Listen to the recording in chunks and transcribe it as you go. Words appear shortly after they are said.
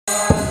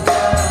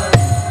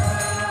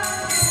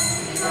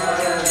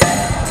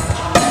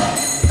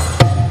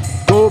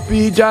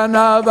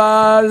Gopijana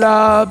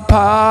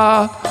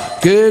Vallabha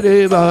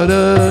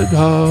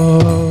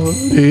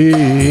Girivardhari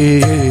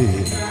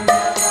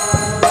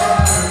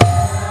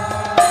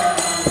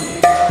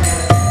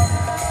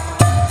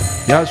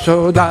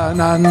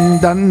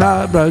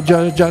Yashodanandana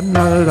Braja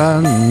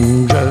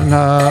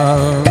Janaranjana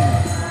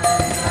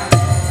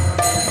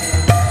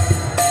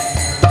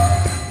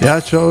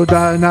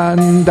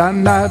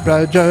Yashodanandana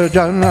Braja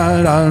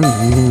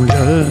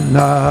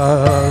Janaranjana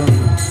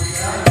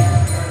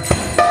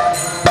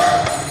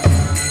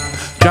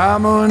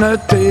Jamuna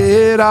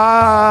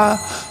Tira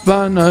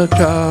Vanachari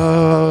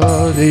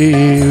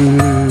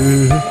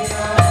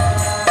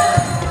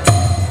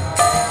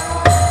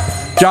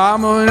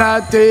Jamuna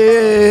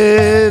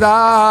Tira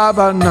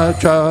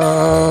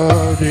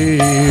Vanachari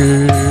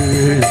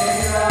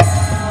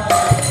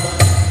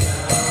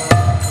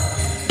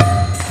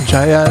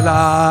Jaya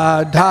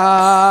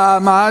Radha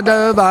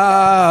Madhava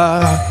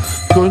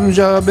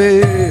Kunja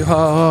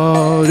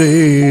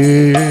Bihari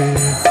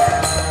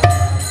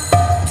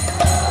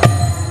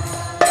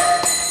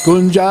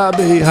Kunja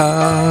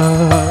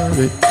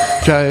Bihari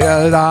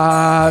Jaya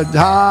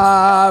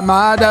Radha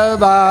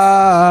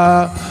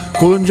Madhava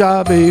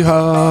Kunja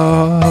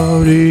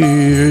Bihari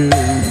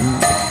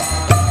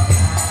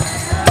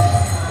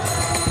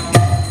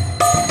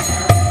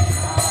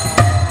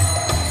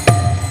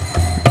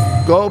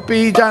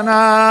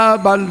Gopijana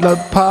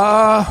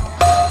Vallabha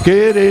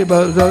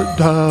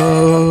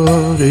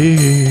Girivardhari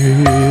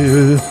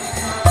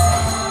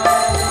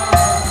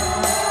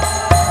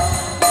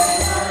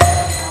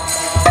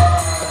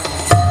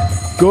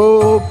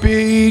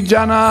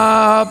Gopijana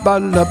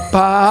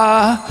Vallabha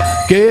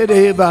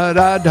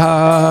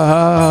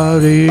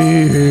Girivardhari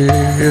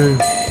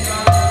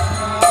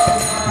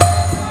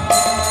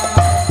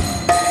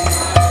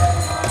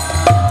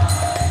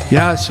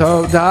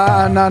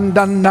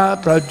Yashodanandana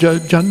Braja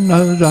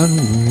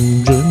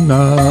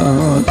Janaranjana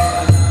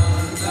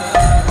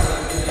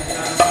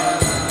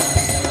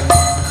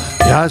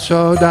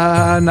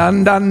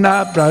Yashodanandana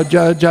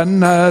Braja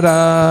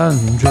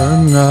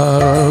Janaranjana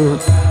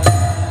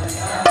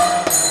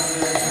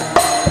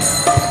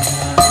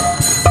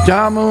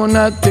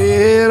Jamuna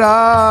Tira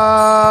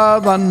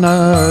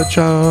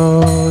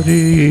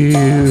Vanachari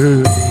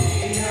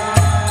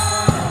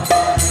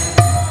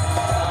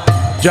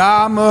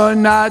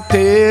Jamuna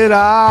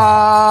Tira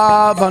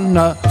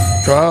Vanachari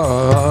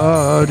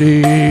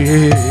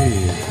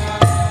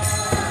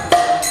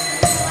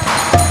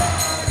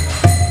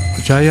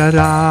Jaya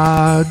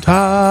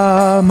Radha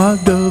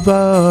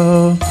Madhava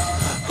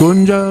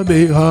Kunja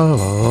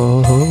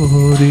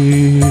Bihari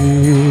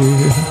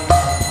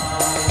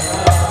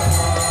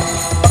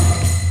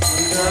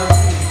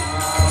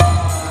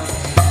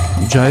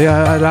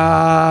Jaya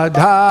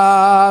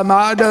Radha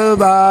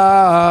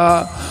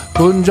Madhava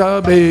Kunja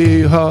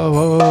Bihari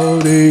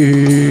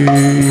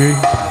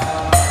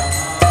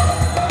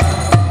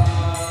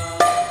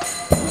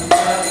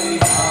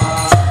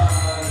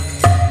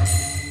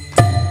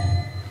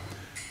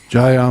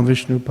Jaya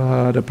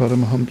Vishnupada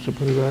Paramahamsa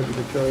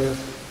Parivrajaya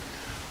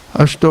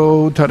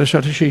Ashto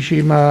Tarasata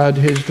Shishi Mad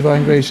His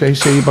Divine Grace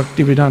A.C.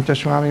 Bhaktivedanta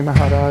Swami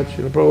Maharaj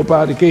Srila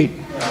Prabhupada Ki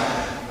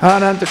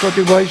Ananta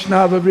Koti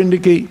Vaishnava Vrinda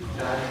Ki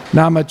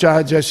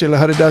Namacharya Srila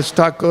Haridas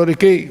Thakur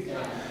Ki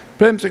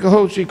Prem se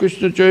kaho Shri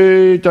Krishna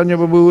Chaitanya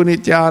Prabhu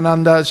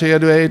Nityananda Sri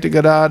Advaita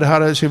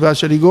Gadadhara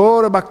Srivasari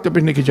Gaura Bhakta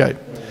Vrinda Ki Jai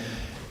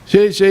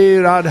Shri Shri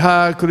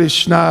Radha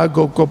Krishna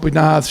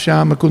Gopinath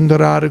Shyama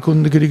Kundara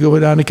Kundagiri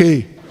Govardhana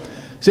Ki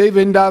Shri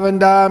Vrindavan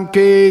Dham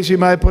Ki Shri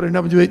Mayapur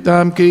Navadvait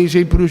Dham Ki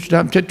Shri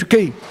Purushottam Kshetra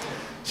Ki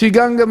Shri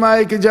Ganga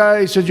Mai Ki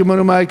Jai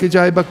Sajamana Mai Ki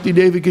Jai Bhakti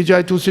Devi Ki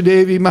Jai Tulsi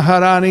Devi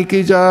Maharani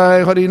Ki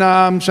Jai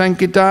Harinam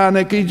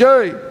Sankirtana Ki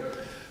Jai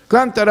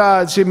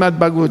Kantaraj Srimad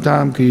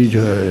Bhagavatam Ki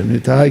Jai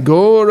Nitai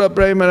Gaura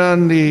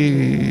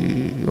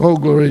Premanandi. All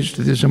glories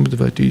to the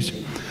Samudavatis.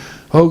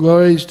 All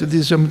glories to the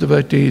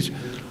Samudavatis.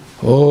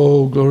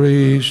 All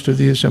glories to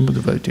the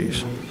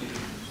Samudavatis.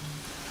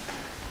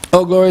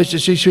 All glories to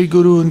Sri Sri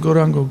Guru and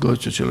Gauranga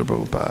Gocha Srila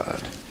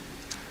Prabhupada.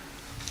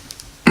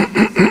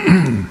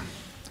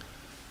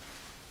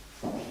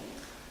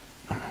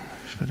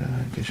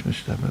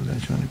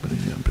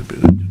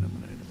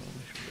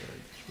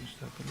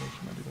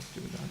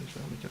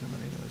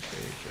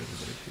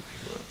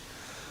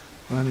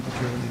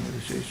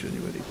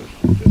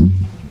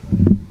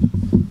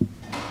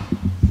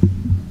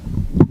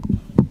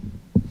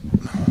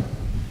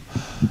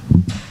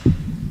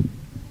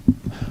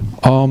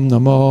 Om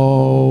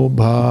Namo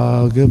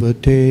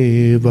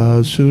Bhagavate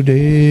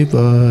Vasudevaya.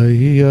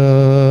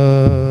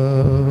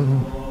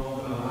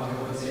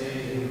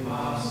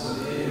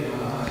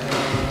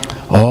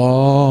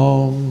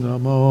 Om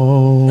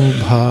Namo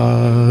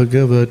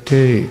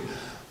Bhagavate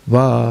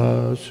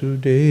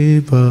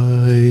Vasudevaya.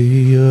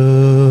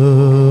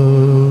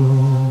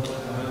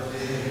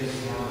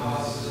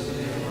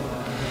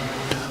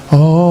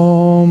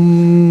 Om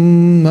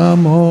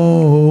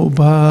Namo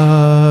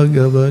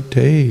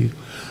Bhagavate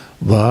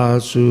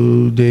Vasudevaya.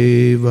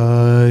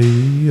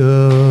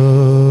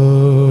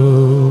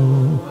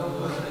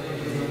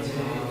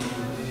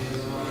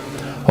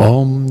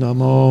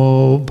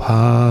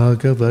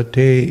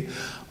 Bhagavate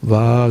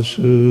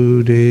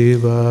Vasudevaya.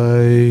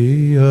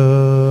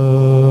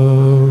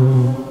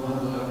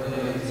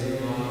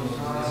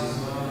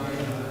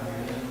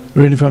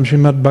 Reading from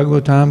Srimad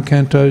Bhagavatam,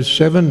 Canto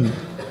 7,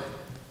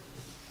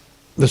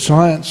 The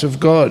Science of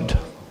God.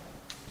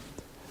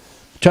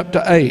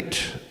 Chapter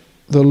 8,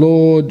 The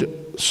Lord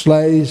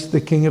slays the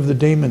king of the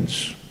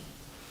demons.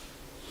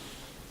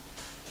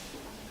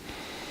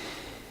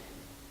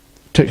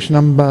 Text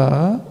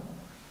number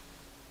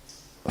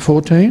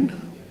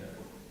 14.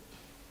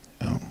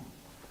 Oh.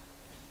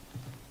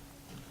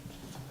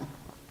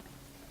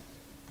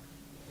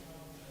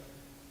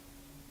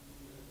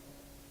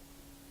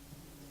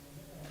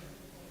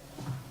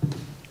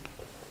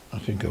 I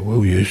think I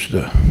will use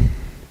the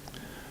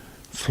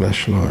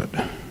flashlight.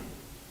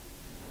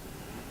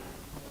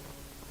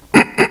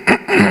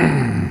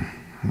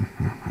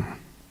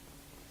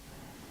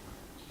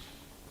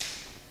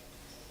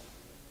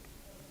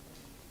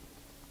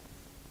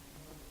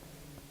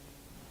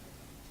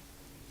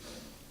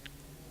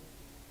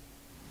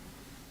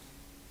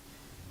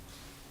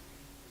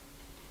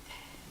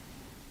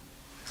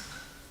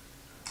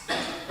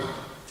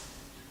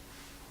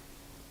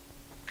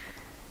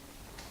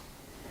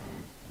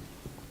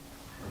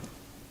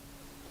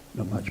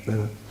 Not much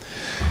better.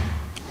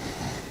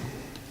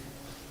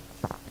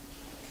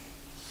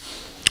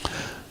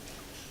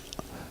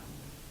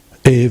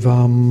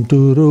 Evam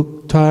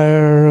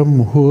duruktair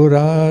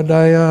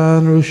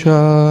muhuradayanusha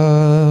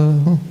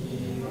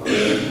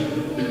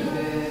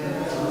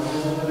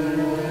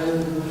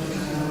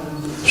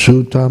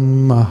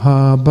Sutam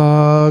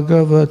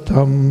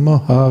mahabhagavatam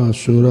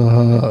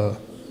mahasuraha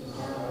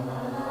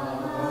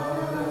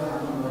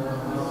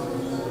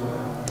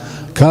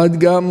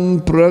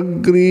Khadgam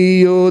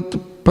pragriyot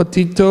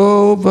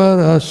patito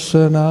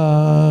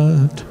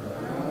varasanat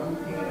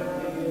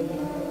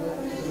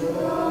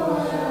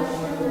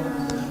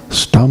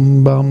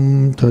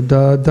Stambam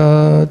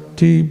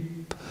tadadati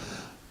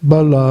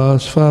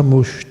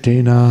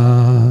balasvamushtina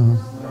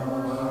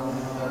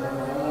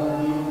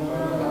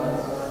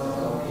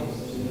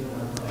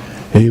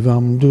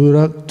Evam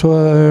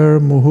duraktvar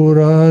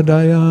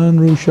muhuradayan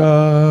rusha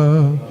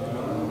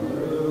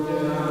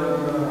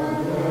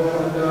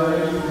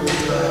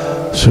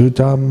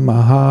Sutam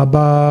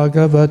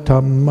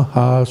mahabhagavatam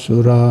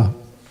mahasura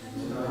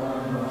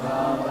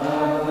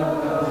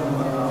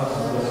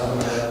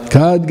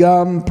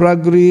Khadgam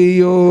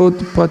pragriyot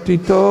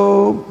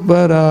patito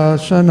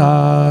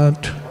varasanat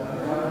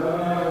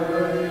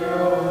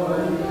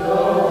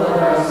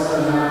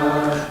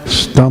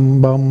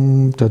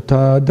Stambam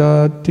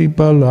tatadati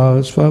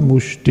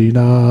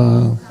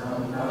balasvamushtina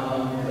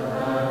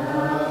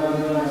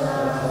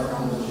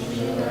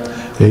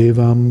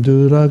Evam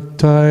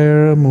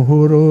duraktair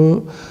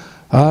muhuro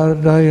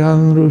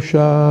ardayan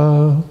rusha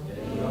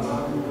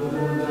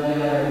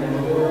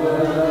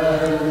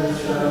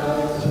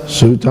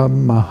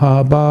Sutam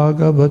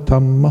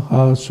mahabhagavatam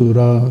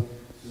mahasura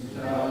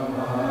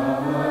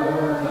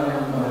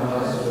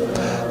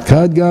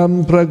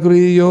Khadgam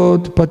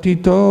pragriyot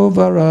patito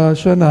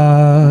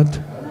varasanat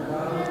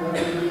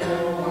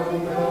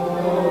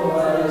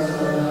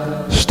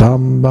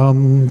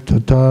Stambam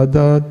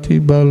tatadati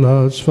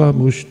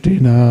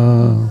balasvamushtina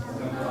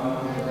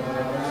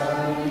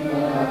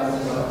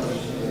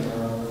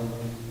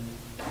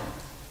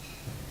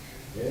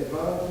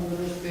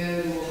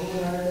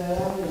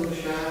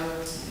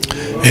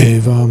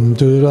Evam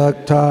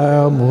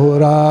duraktaya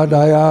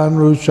muhuradayan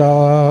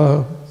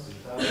rusha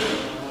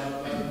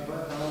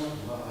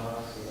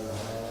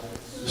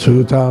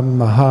Sutam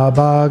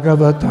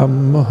mahabhagavatam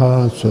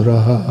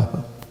mahasuraha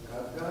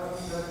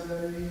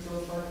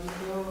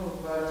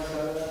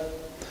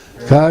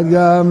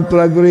Khadgam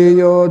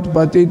pragriyot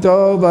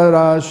patito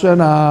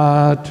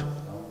varasanat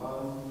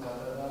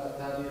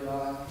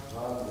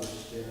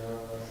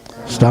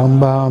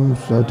Stambam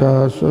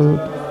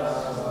satasut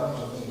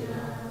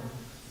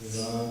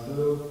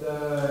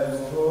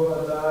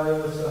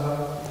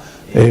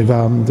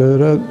Evam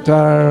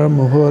duraktar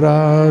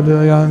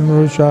muhuradayan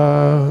rusha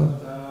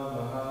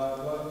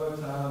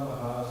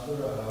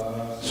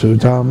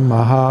Sutam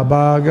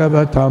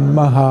mahabhagavatam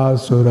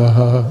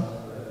mahasuraha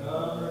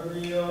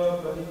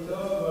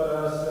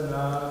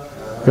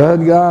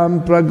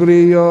Khadgam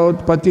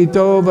pragriyot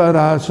patito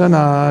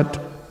varasanat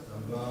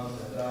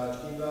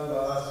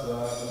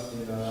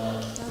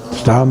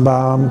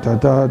Stambam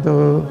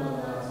tatato.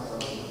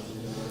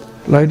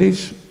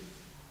 Ladies.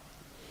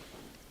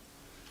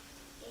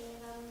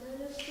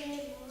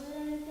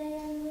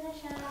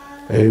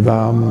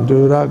 Evam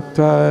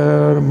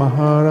duraktair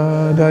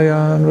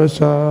maharadayan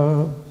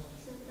rasa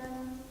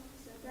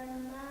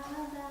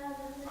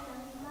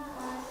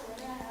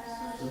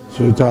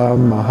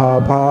Sutam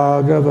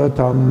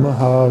mahabhagavatam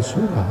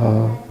mahasuraha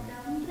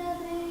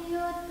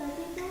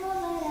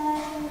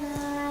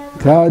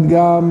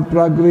Khadgam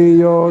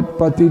pragriyot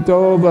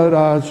patito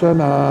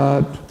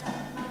varasanat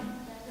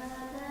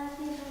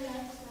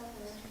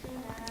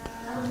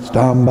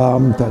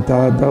Stambam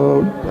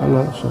tatadot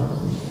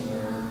alasam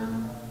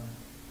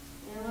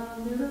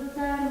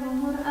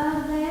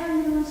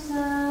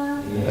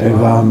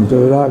Evam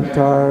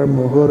Duraktar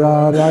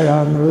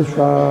Muhuradayan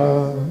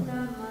Rusha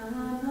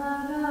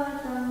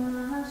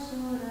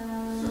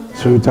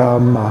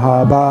Sutam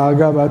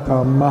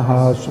Mahabhagavatam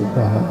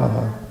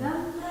Mahasudha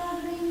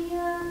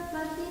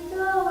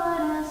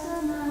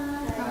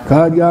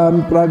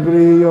Kadyam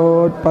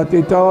Pragriyot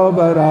Patito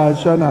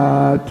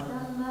Varasanat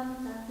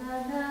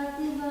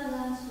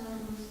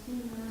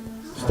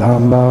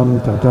Stambam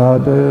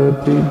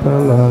Tatadati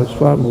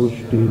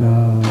Palasvamushtina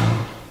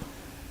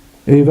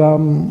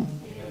Evam.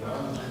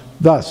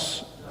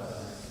 Thus,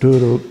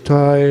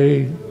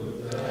 Duruktai,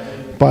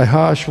 by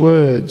harsh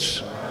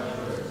words,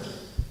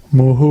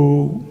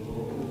 Muhu,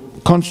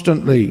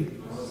 constantly,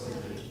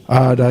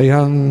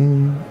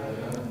 Adayang,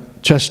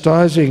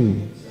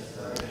 chastising,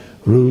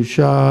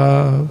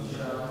 Rusha,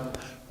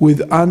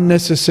 with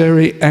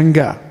unnecessary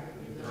anger,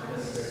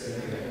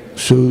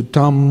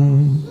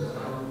 Sutam,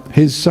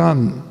 his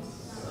son,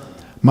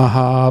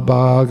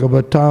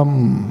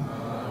 Mahabhagavatam,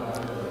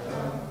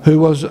 who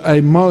was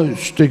a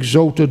most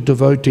exalted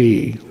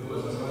devotee,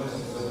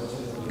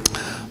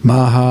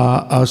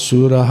 Maha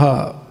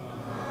Asuraha,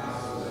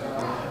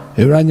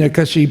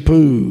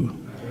 Hiranyakashipu,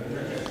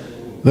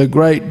 the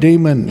great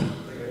demon,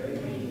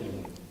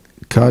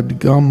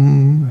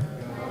 Khadgam,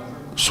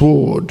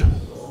 sword,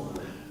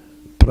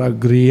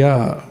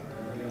 Pragriya,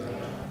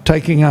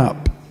 taking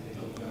up,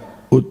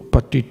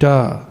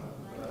 Utpatita,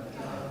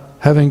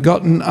 having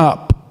gotten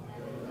up,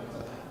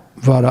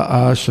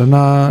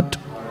 Varaasanat,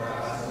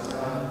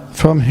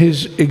 from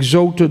his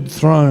exalted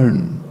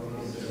throne,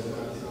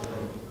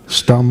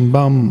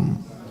 Stambam,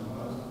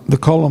 the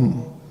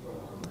column,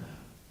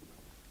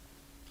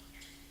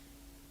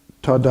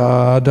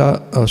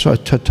 Tatada,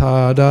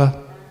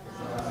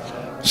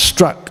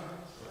 struck,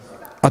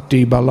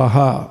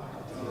 Atibalaha,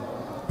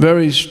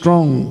 very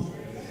strong,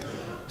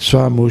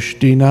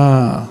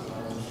 Swamushtina,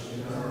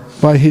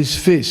 by his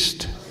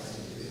fist.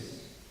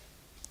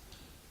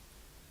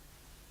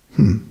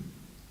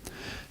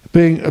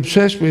 Being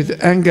obsessed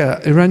with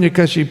anger,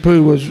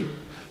 Hiranyakashipu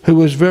who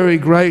was very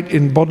great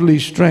in bodily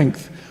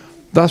strength,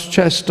 thus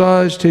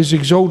chastised his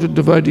exalted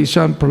devotee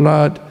son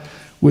Prahlad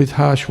with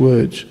harsh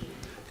words.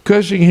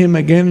 Cursing him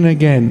again and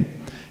again,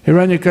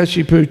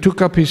 Hiranyakashipu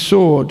took up his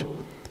sword,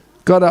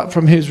 got up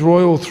from his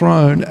royal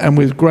throne, and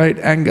with great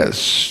anger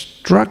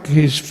struck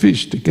his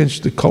fist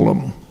against the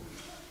column.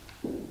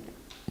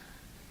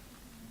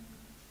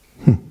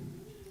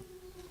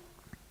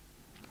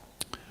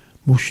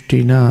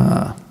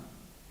 Mushtina.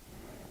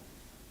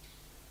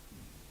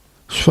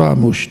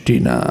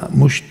 Swamushtina,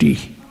 mushti.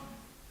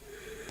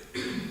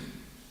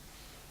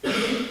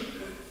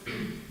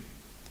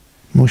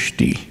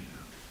 Mushti.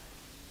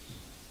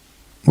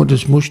 What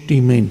does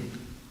mushti mean?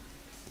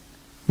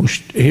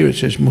 Here it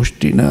says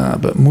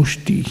mushtina, but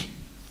mushti.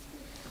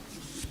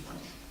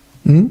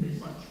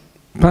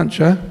 Punch,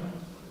 huh?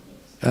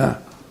 Yeah.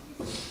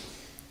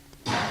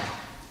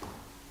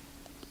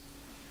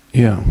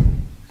 Yeah.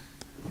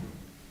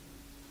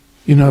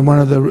 You know, one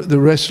of the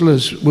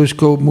wrestlers was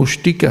called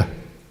Mushtika.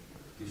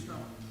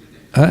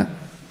 Huh?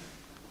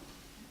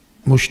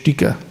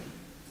 Mushtika.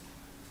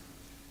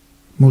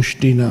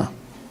 Mushtina.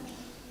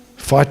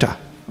 Fighter.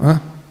 Huh?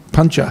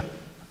 Puncher.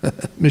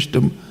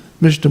 Mr.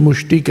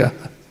 Mushtika.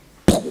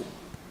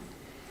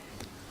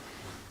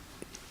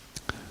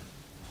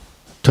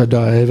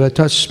 Tadaiva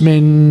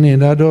tasmin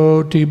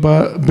inadoti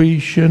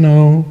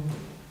bhishano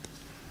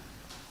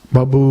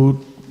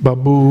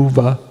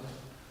babuva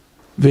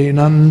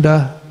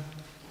venanda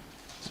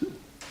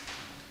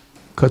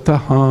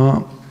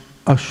kataha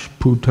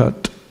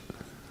ashputat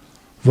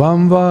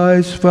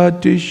vamvai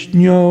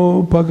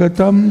svatishno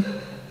bhagatam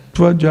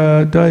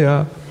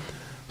tvajadaya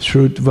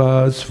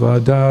shrutva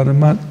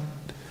svadharmat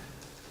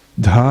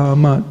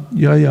dharmat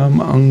yayam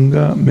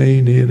anga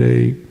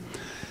menire.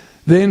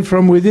 Then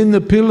from within the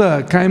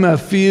pillar came a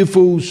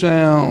fearful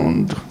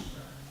sound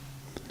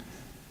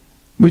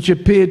which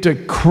appeared to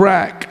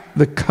crack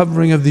the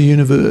covering of the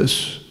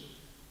universe.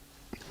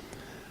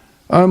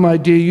 Oh, my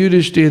dear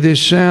Yudhishthira,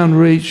 this sound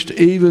reached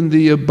even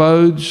the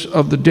abodes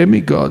of the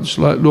demigods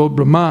like Lord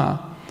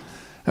Brahma.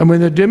 And when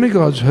the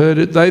demigods heard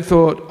it, they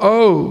thought,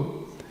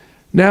 oh,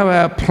 now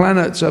our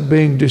planets are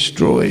being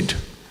destroyed.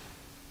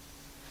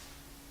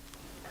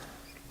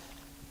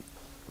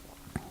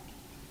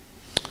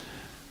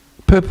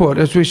 Purport: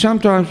 as we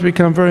sometimes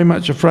become very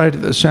much afraid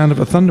at the sound of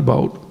a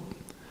thunderbolt,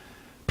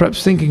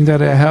 perhaps thinking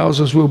that our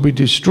houses will be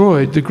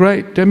destroyed, the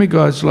great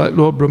demigods like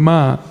Lord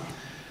Brahma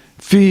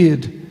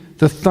feared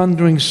the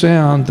thundering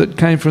sound that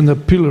came from the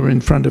pillar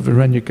in front of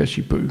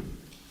Hiranyakashipu.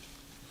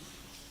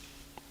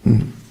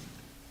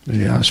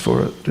 He asked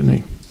for it, didn't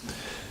he?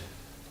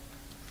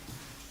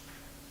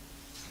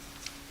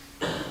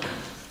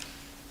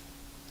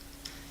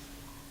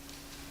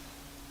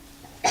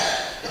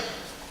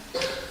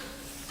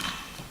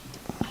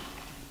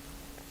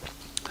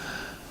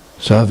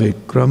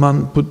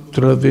 Savikraman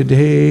putra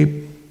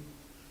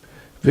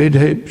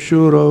vidhep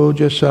shuro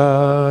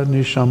jasa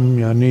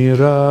nishamya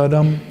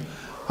niradam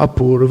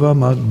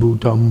apurvam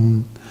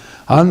adbhutam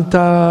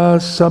Anta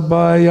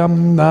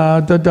sabayam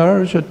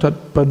nadadarsha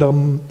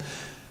tatpadam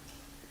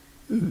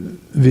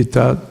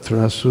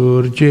vitatra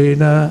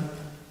surjena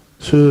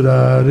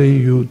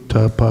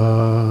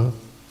surariyutapa.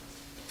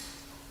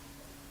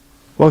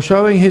 While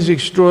showing his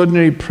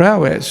extraordinary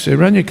prowess,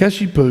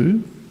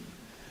 Hiranyakashipu,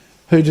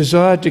 who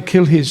desired to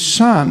kill his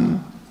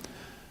son,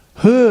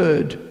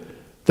 heard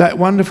that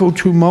wonderful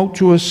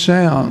tumultuous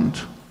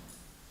sound.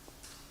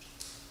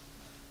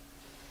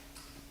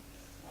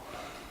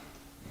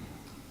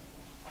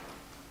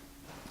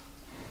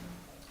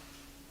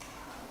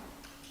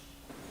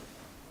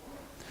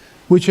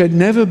 Which had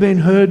never been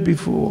heard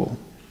before,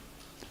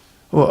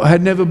 or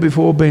had never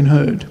before been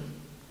heard.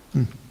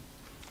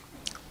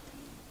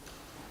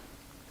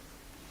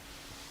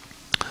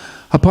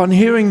 Upon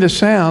hearing the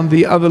sound,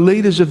 the other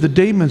leaders of the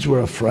demons were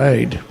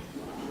afraid.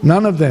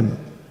 None of them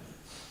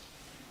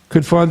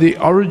could find the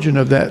origin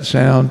of that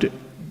sound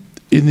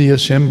in the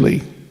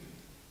assembly.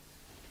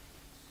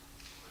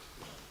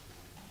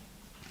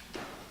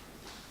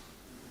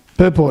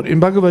 Purport. In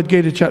Bhagavad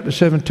Gita chapter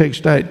 7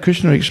 text 8,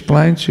 Krishna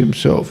explains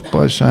himself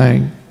by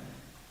saying,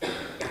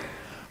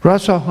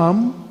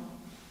 Rasaham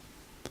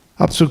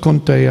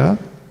apsukunteya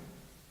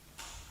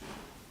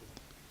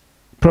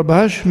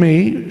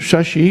prabhashmi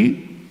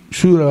shashi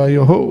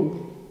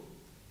surayoho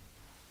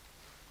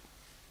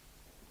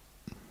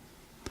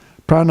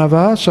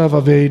pranava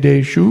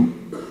savavedeshu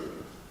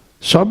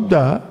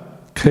sabda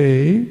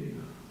ke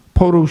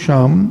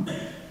porusham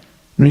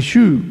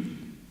nishu.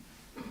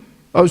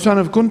 O son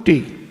of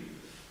Kunti,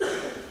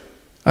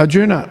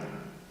 Arjuna,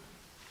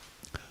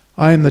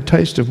 I am the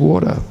taste of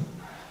water,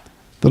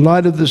 the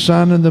light of the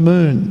sun and the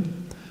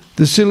moon,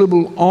 the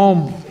syllable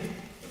Om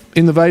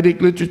in the Vedic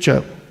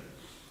literature,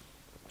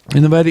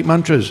 in the Vedic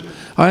mantras.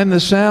 I am the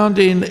sound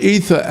in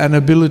ether and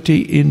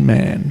ability in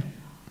man.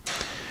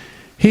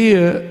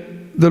 Here,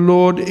 the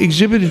Lord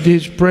exhibited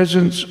his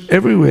presence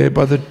everywhere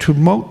by the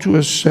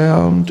tumultuous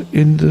sound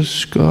in the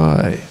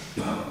sky.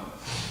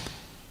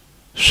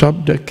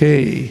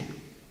 Sabdake.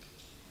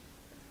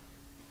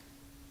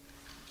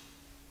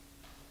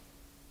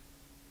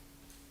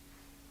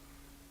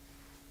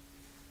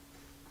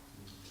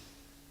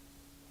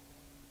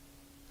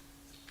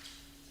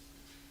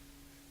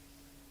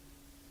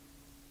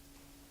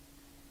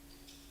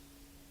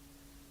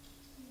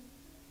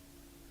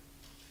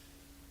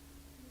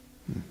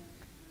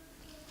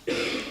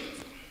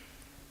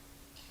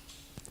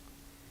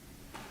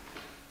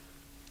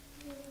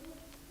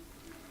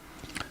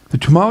 The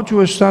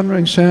tumultuous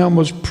thundering sound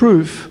was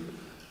proof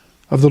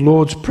of the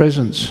Lord's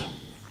presence.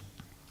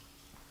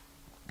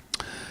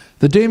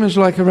 The demons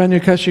like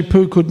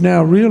Hiranyakashipu could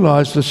now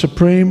realize the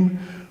supreme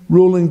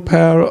ruling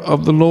power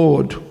of the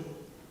Lord,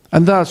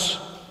 and thus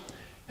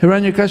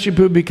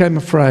Hiranyakashipu became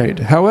afraid.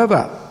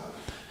 However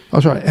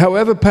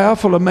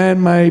powerful a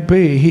man may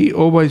be, he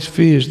always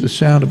fears the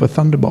sound of a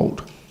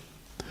thunderbolt.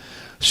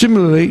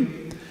 Similarly,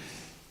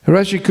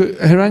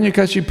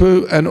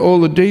 Hiranyakashipu and all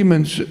the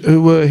demons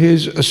who were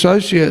his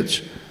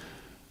associates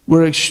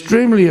were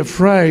extremely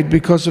afraid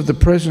because of the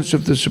presence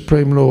of the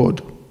Supreme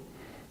Lord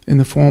in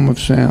the form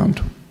of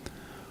sound,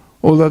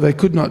 although they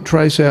could not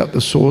trace out the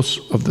source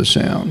of the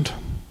sound.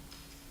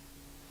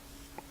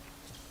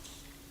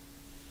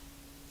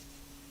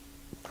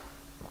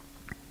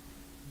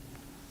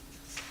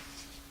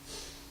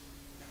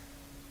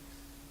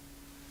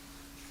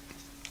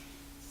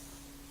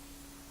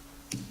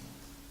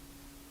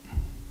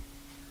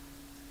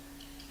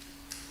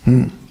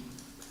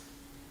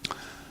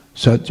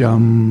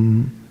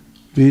 Satyam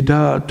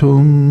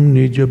vidatum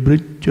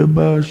nijabritya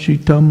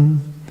bhashitam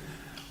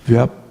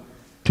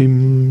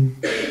vyaptim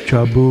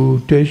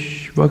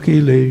chabutesh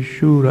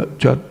vakileshu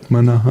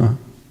chatmanaha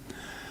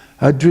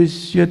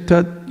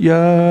adrisyatat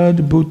yad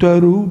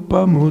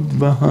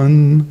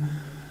bhutarupamudvahan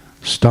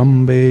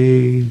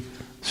stambe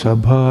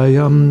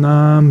sabhayam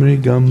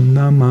namrigam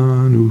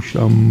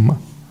namanusham.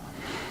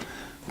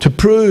 To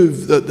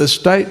prove that the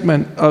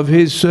statement of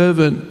his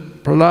servant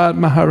Prahlad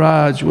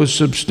Maharaj was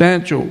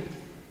substantial.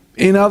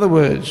 In other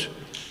words,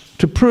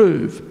 to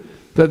prove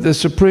that the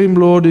Supreme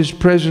Lord is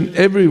present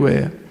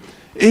everywhere,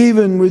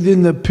 even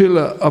within the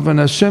pillar of an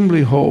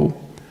assembly hall,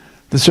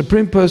 the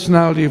Supreme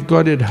Personality of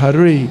Godhead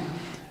Hari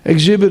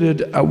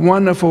exhibited a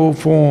wonderful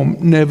form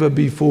never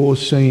before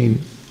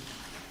seen.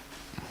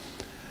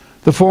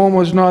 The form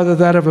was neither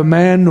that of a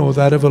man nor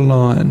that of a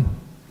lion.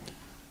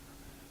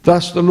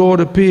 Thus the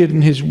Lord appeared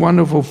in his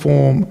wonderful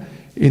form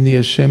in the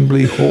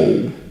assembly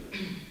hall.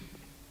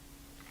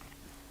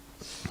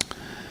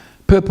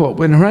 Purport.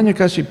 When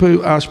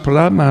Hiranyakashipu asked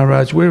Prahlad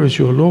Maharaj, "Where is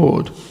your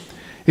Lord?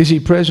 Is he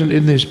present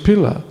in this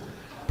pillar?"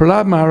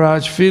 Prahlad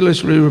Maharaj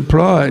fearlessly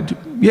replied,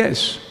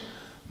 "Yes,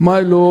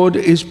 my Lord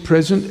is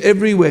present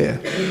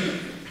everywhere."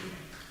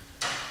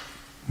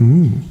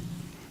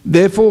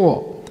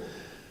 Therefore,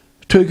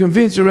 to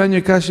convince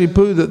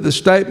Hiranyakashipu that the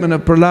statement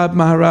of Prahlad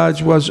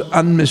Maharaj was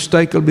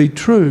unmistakably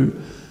true,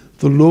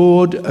 the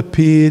Lord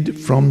appeared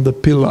from the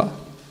pillar.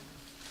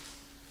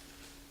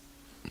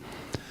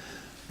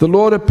 The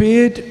Lord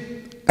appeared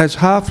as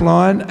half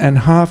lion and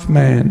half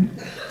man.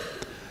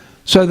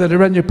 so that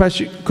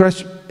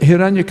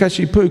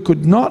Hiranyakashipu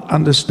could not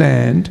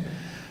understand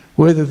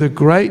whether the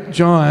great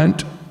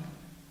giant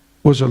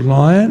was a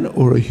lion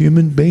or a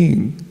human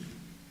being.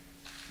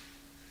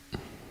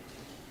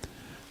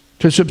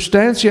 To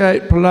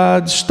substantiate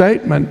Prahlad's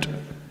statement,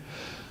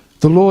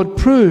 the Lord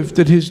proved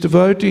that his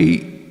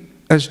devotee,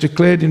 as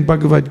declared in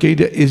Bhagavad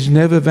Gita, is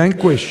never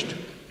vanquished.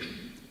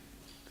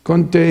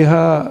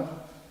 Konteha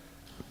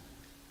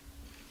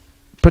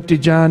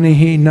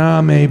Pratijanihi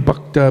Name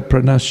Bhakta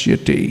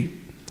Pranasyati.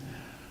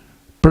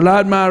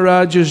 Prahlad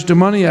Maharaj's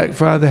demoniac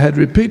father had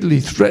repeatedly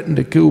threatened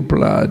to kill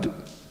Prahlad,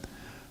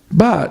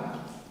 but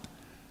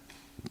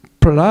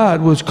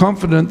Prahlad was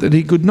confident that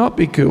he could not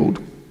be killed,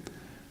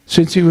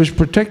 since he was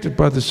protected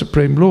by the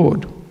Supreme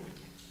Lord.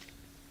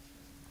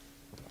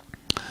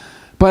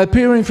 By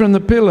appearing from the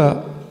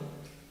pillar,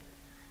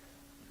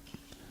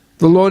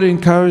 the Lord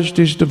encouraged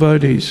his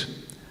devotees,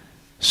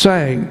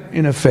 saying,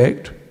 in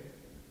effect,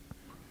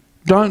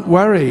 "Don't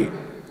worry,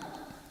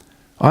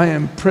 I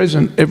am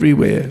present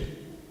everywhere."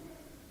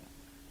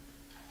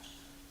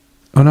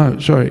 Oh no,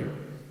 sorry.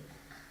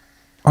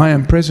 I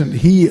am present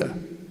here.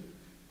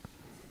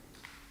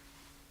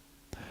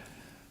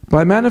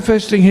 By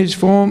manifesting his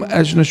form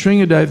as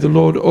Nrsingadev, the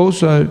Lord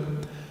also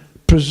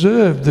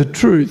preserved the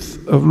truth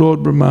of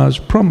Lord Brahma's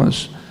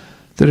promise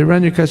that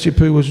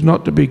Hiranyakashipu was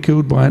not to be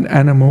killed by an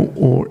animal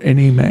or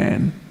any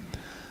man.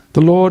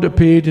 The Lord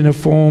appeared in a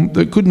form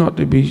that could not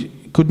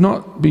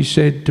be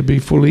said to be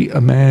fully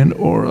a man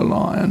or a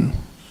lion.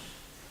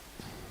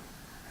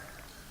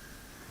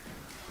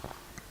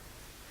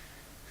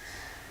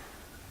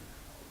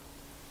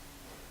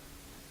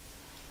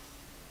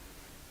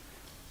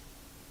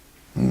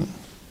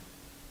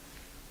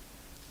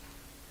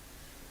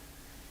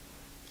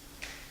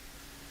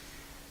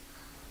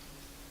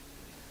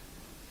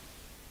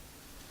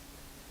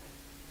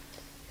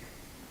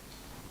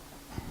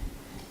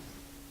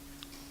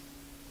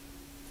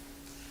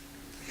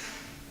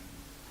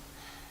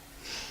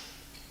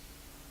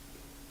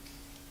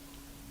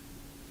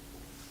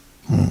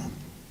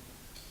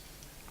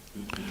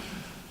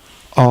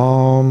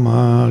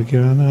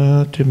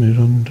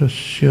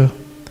 Gyanaatimirandasya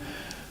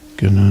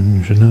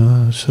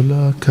Gyananjana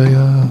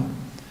Salakaya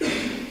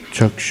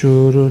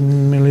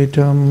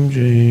Chakshurunmilitam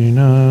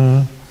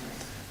Jena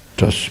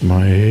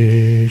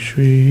Tasmai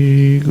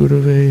Shri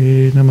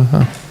Gurave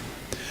Namaha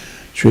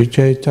Shri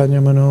Chaitanya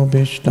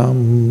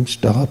Manobhishtam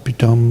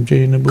Stapitam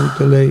Jena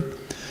Bhutale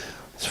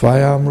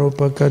Svayam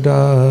Rupa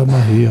Kada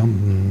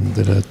Mahiyam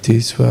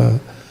Dadati Sva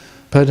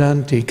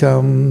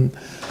Padantikam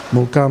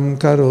Mukam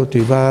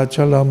karoti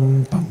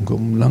vachalam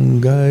pangum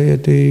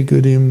langayate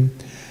gurim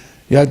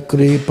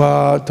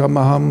yakripa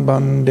tamaham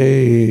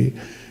bande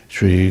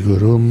Shri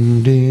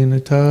Gurum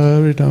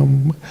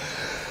dinataridam.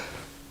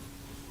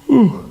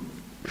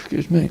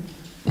 Excuse me.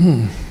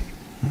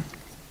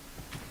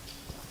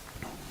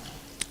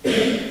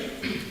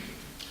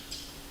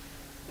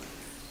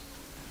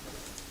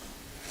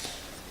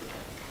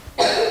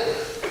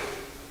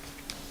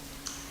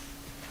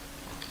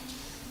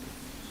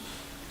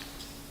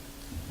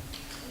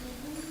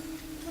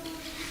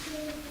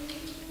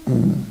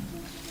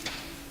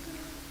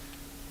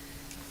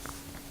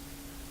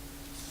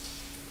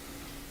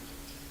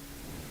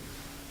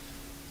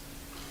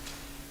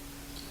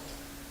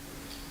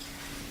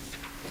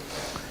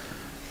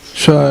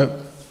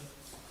 So,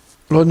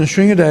 Lord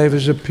Nrsingadev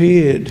has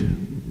appeared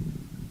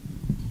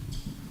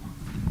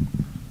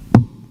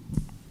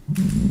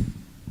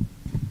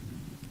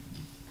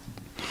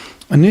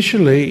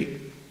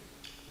initially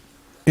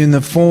in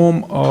the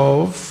form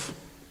of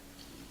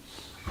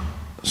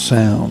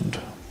sound.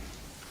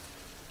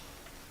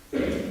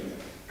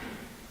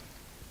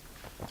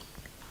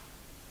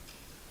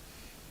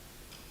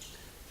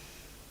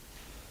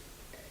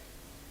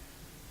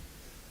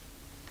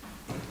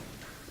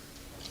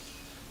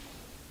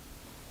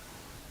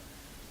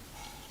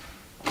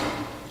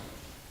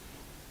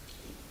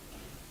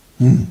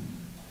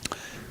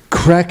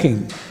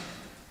 Cracking.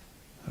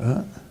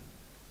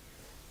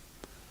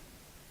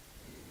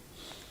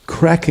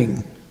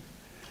 Cracking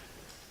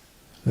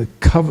the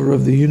cover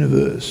of the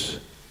universe.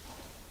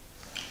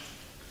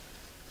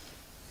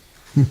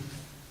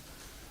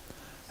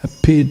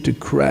 Appeared to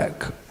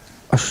crack.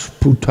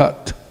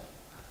 Asputat.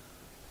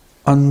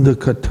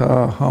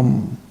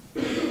 Andakataham.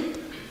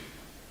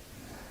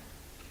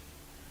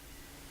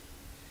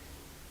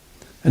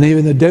 And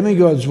even the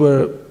demigods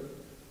were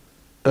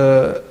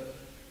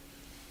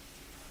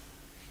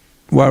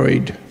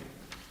worried.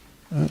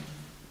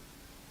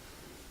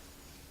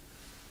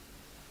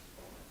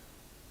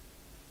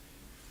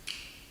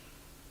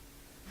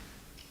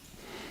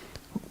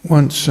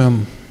 Once,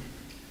 a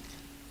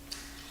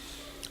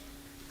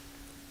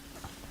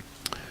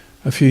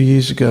few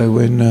years ago,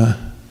 when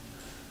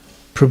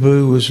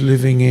Prabhu was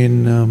living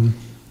in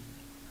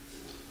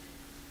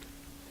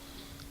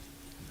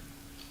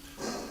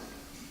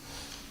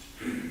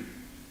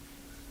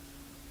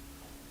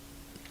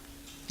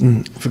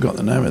I forgot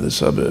the name of the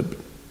suburb,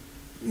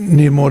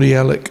 near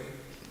Mordialloc,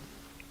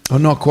 or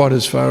not quite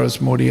as far as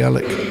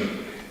Mordialloc.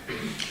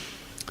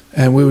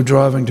 And we were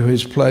driving to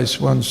his place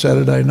one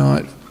Saturday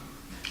night.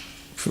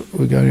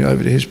 We're going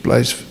over to his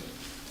place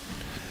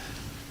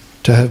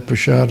to have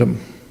prasadam.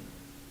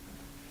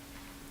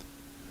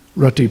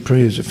 Rati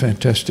Priya is a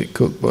fantastic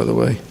cook, by the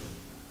way.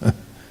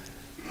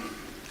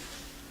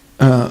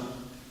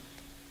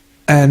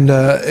 And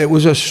it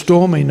was a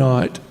stormy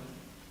night.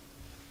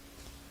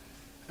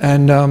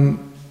 And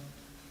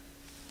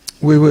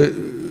we were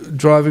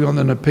driving on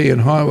the Nepean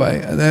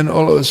highway, and then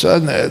all of a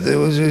sudden there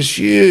was this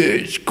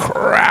huge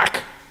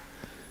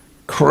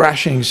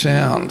crashing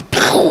sound.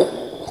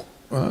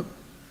 Right?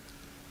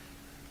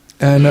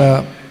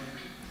 And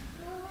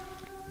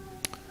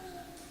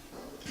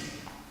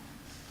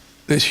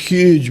this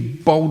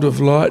huge bolt of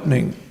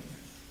lightning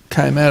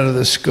came out of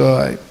the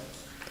sky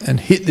and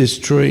hit this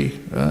tree.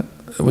 Right?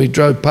 And we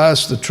drove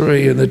past the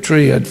tree, and the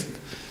tree the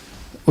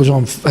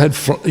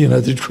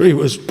tree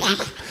was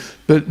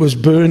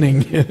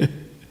burning.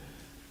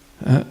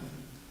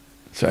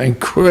 So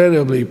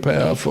incredibly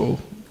powerful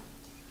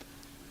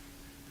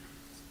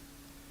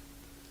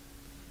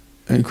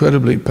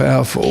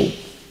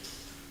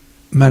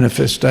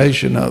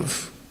manifestation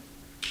of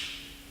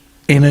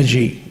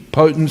energy,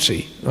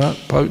 potency, right?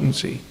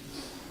 Potency.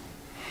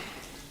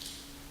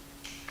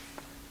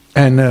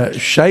 And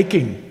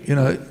shaking,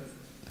 this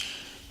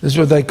is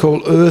what they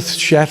call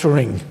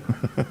earth-shattering.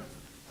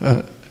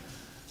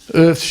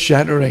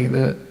 Earth-shattering,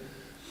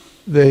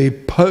 the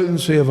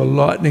potency of a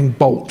lightning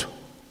bolt.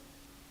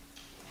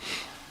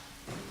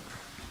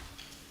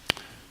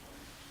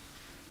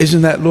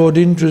 Isn't that Lord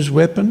Indra's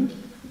weapon?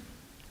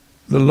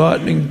 The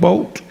lightning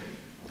bolt?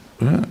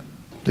 Yeah.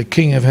 The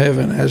King of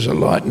Heaven has a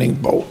lightning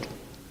bolt.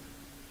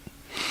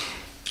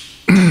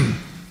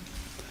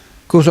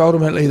 Of course,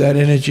 ultimately that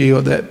energy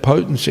or that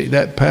potency,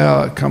 that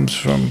power comes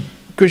from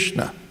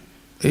Krishna.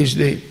 He's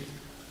the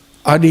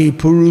Adi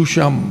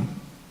Purusham,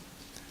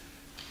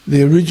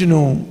 the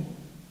original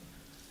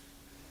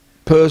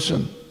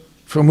person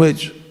from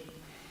which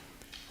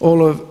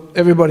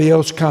everybody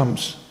else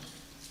comes.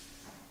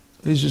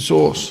 He's the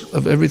source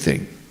of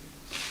everything.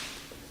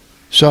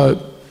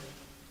 So,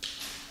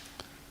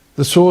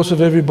 the source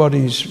of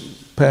everybody's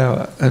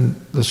power and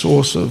the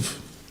source of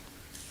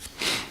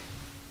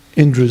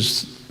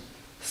Indra's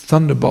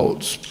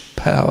thunderbolts'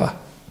 power.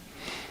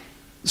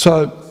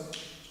 So,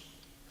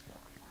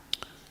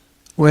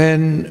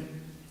 when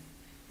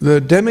the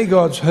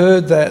demigods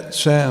heard that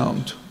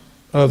sound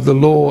of the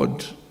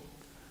Lord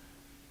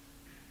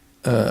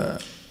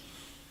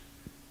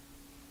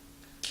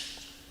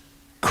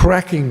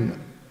cracking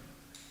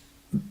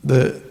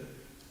the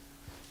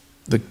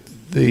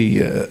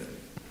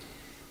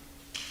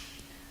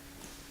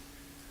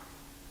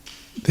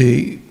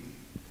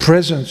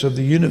presence of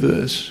the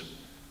universe,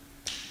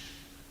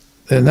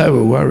 then they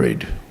were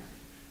worried.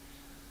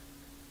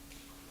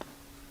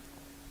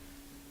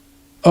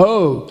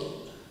 Oh,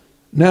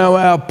 now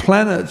our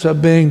planets are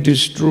being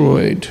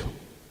destroyed.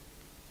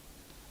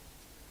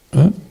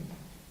 Huh?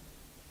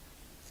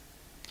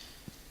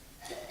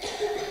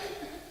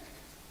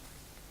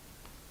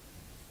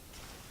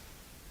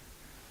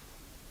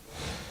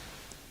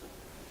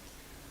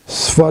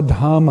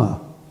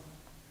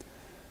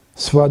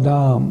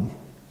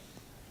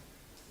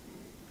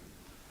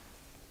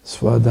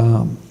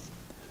 Swadam,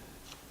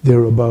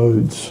 their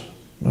abodes.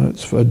 Right?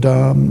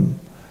 Swadam,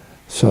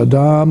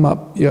 Sadam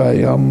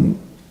apyayam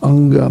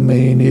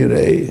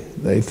angamenire.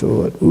 They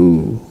thought,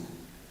 ooh,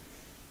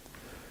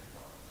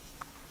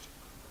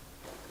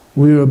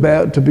 we're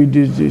about to be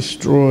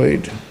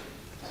destroyed.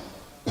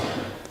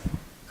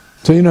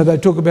 So, they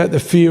talk about the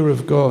fear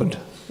of God.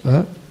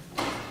 Right?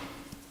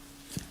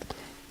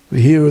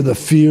 We hear of the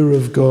fear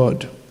of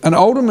God. And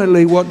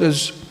ultimately, what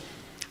does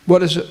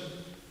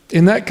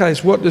in that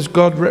case, what does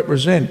God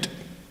represent?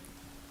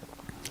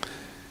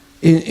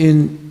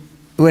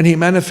 When he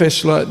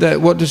manifests like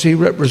that, what does he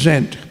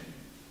represent?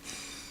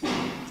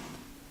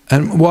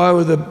 And why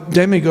were the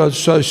demigods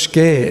so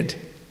scared?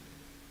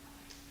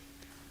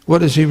 What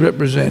does he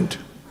represent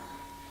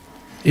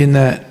in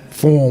that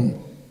form?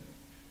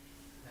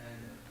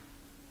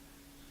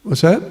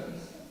 What's that?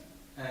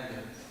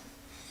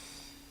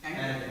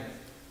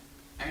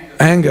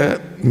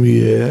 Anger,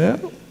 yeah,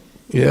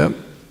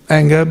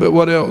 anger, but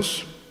what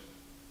else?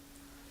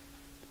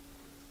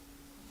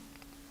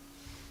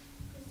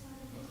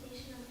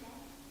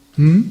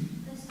 Personification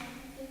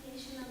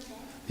of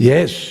death.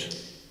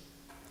 Yes,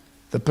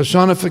 the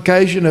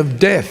personification of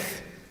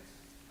death.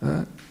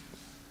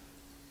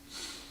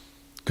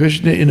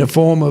 Krishna, in a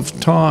form of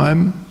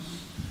time,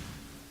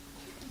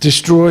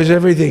 destroys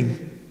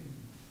everything.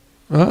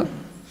 Right?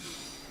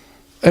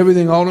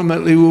 Everything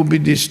ultimately will be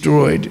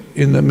destroyed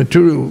in the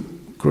material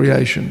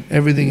creation.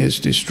 Everything is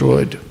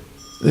destroyed.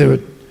 There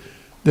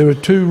are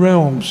two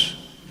realms.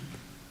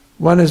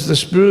 One is the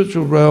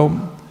spiritual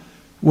realm,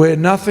 where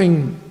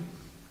nothing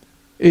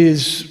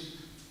is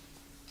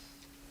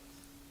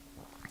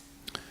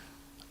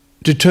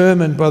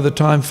determined by the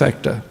time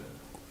factor.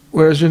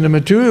 Whereas in the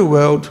material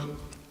world,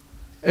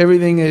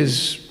 everything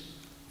is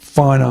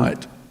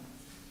finite.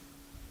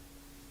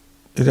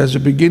 It has a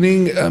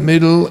beginning, a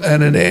middle,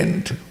 and an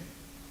end.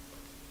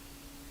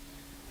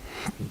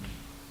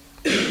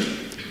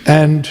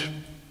 And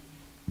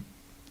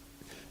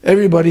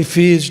everybody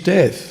fears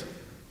death.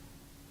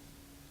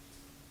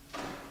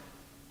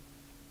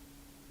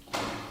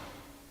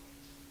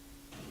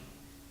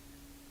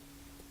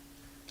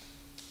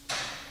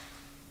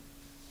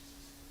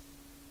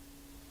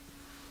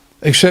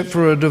 Except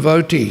for a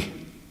devotee.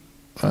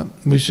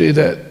 We see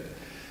that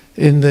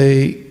in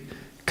the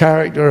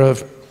character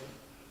of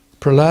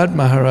Prahlad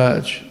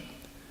Maharaj.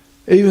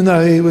 Even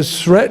though he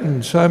was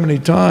threatened so many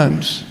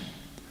times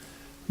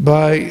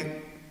by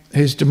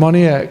his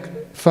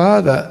demoniac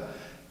father,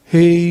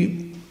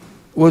 he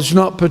was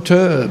not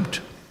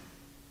perturbed.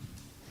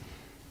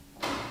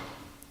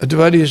 A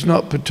devotee is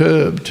not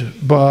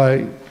perturbed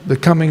by the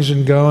comings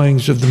and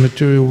goings of the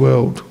material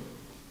world.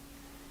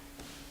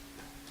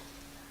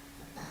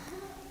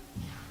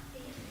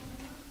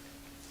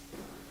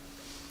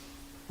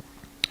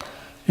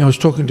 I was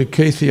talking to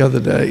Keith the other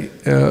day,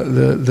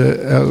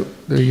 the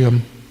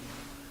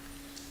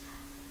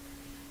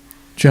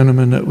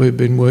gentleman that we've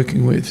been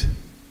working with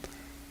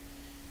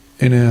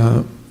in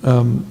our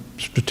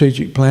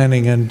strategic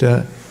planning, and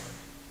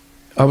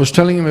I was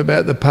telling him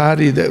about the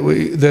party that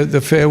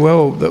the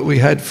farewell that we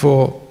had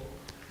for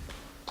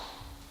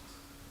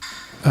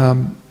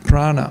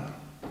Prana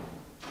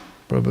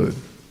Prabhu.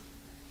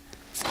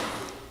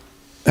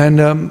 And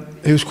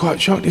he was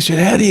quite shocked. He said,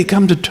 "How do you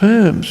come to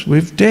terms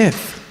with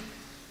death?"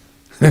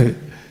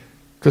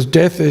 Because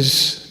death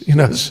is,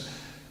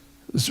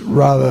 it's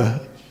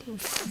rather,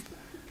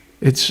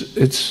 it's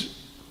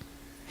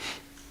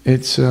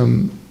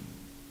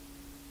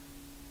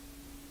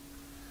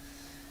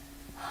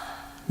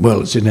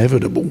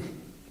inevitable.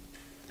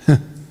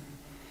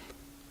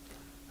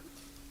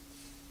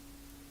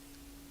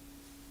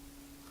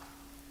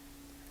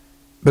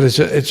 But it's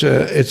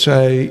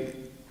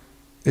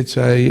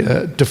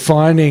a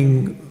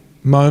defining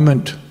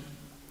moment,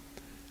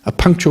 a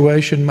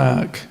punctuation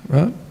mark,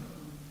 right?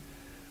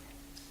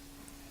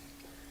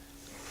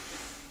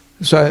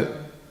 So,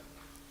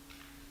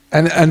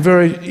 and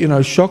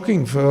very,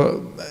 shocking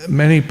for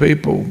many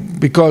people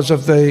because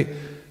of the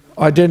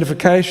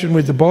identification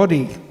with the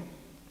body.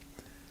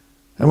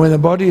 And when the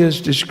body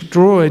is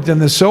destroyed, then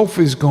the self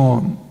is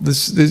gone.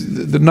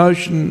 The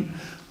notion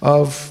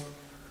of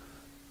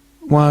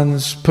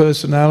one's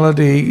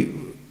personality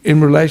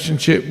in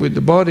relationship with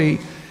the body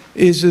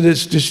is that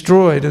it's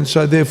destroyed, and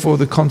so therefore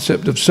the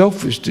concept of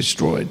self is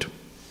destroyed.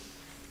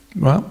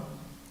 Right?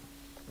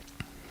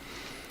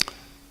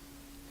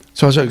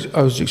 So as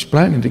I was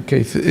explaining to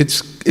Keith,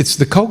 it's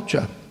the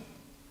culture.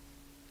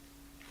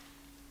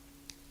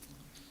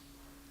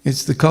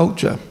 It's the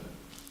culture.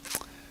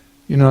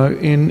 In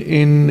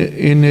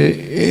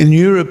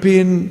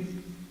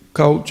European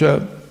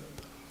culture,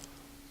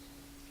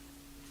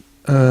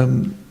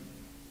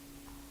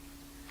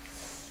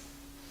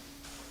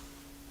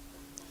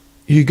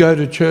 you go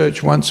to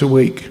church once a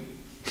week.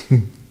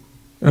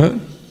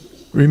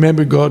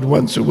 Remember God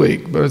once a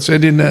week. But I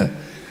said in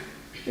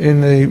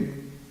the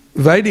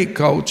Vedic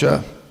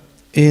culture,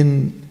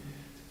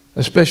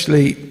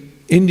 especially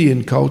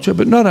Indian culture,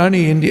 but not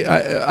only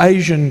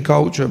Asian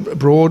culture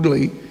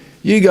broadly,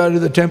 you go to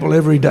the temple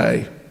every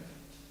day.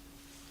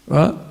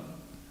 Right?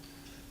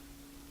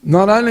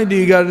 Not only do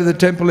you go to the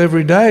temple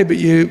every day, but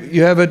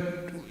you have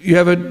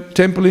a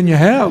temple in your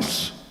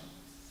house,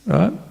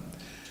 right?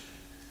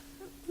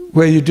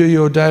 Where you do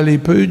your daily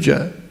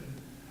puja.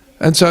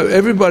 And so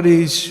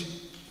everybody's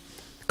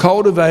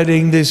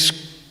cultivating this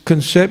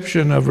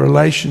conception of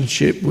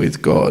relationship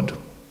with God,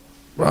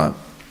 right?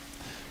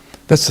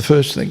 That's the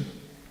first thing.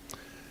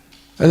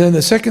 And then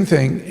the second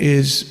thing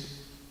is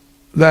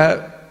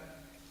that,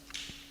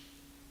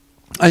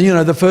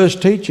 and the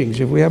first teachings,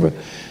 if we have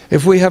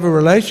a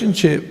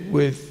relationship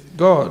with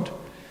God,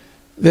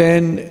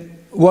 then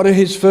what are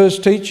his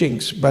first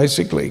teachings,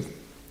 basically?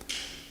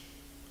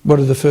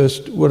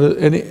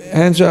 Any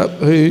hands up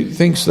who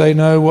thinks they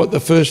know what the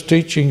first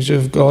teachings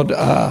of God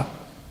are?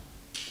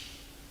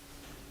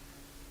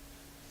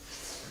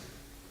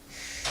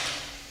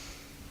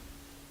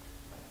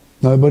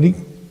 Nobody?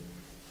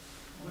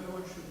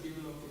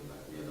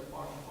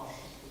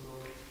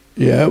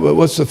 Yeah, well,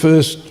 what's the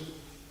first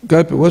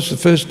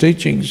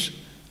teachings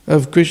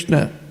of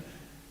Krishna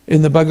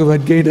in the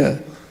Bhagavad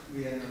Gita?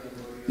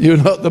 You're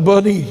not the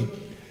body.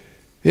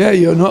 Yeah,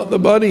 you're not the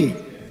body.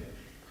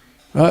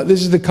 Right?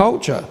 This is the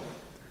culture.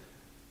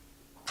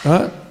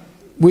 Right?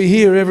 We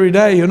hear every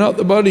day, you're not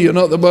the body, you're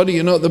not the body,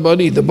 you're not the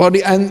body. The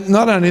body, and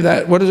not only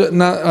that, what is it?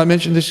 I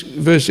mentioned this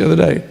verse the other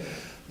day.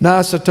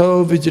 Na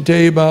sato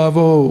vijate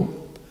bhavo,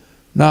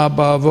 na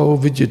bhavo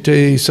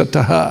vijate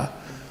sataha.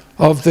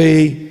 Of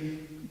the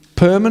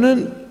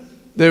permanent,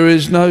 there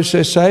is no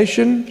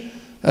cessation,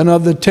 and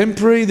of the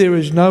temporary, there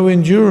is no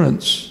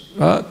endurance.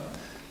 Right?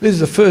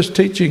 These are the first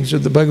teachings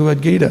of the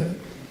Bhagavad Gita.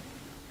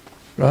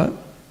 Right?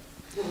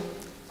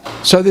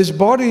 So this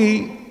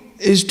body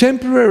is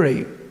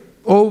temporary,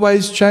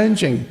 always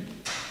changing,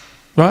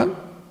 right?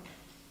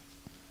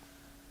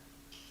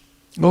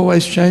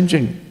 Always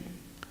changing.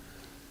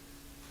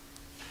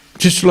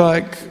 Just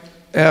like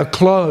our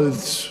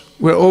clothes,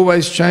 we're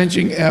always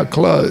changing our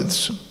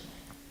clothes.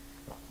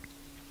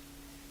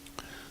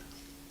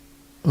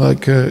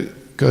 Like a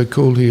guy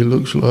called here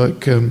looks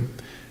like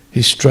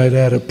he's straight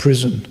out of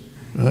prison,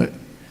 right?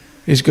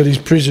 He's got his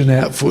prison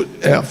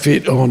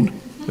outfit on.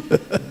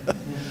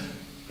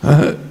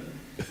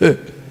 Yeah.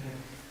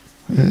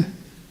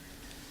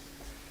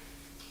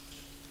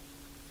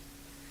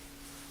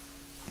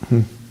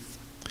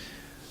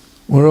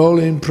 We're all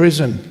in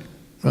prison,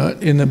 right?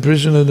 In the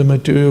prison of the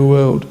material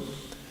world.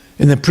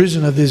 In the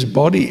prison of this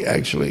body,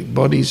 actually.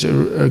 Bodies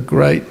are a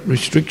great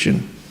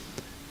restriction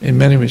in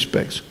many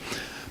respects.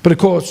 But of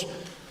course,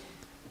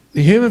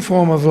 the human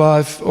form of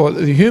life, or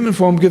the human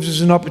form gives us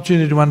an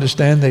opportunity to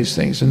understand these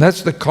things, and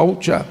that's the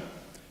culture.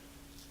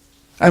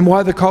 And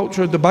why the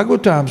culture of the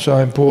Bhagavatam is so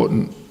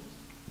important.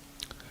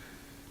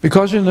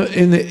 Because in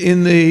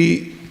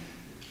the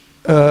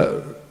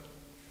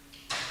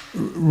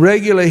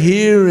regular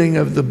hearing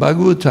of the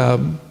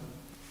Bhagavatam,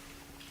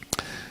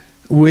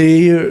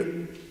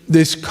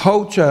 this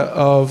culture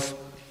of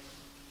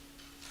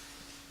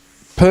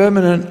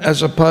permanent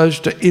as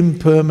opposed to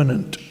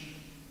impermanent,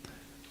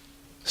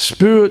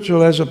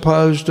 spiritual as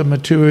opposed to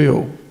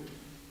material,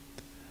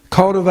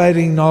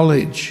 cultivating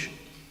knowledge,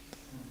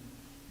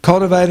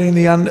 cultivating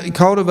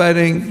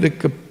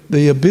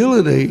the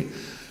ability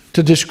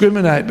to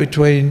discriminate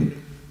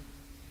between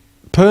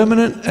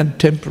permanent and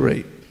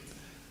temporary,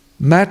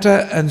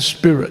 matter and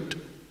spirit.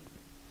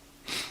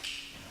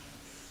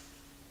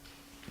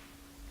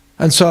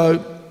 And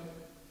so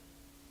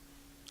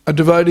a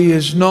devotee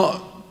is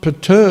not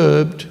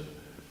perturbed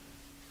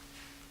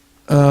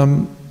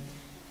by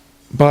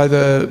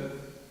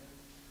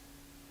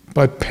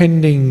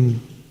pending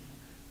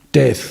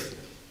death,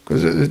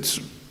 because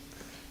it's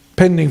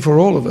pending for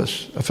all of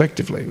us,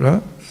 effectively,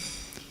 right?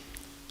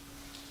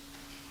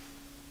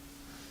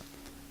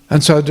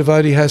 And so a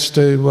devotee has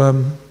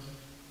to,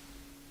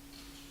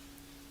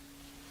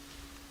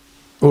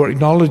 or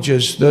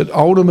acknowledges that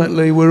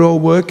ultimately we're all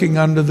working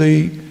under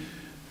the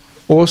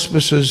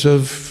auspices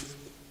of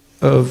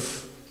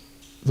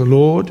the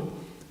Lord,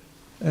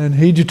 and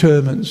He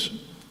determines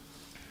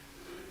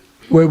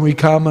when we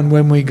come and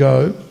when we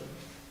go.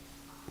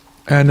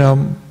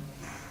 And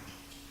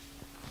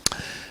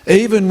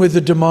even with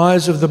the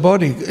demise of the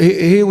body,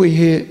 here we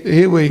hear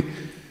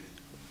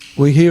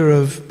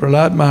of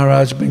Prahlad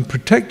Maharaj being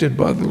protected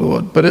by the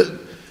Lord, but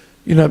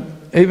even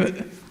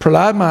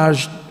Prahlad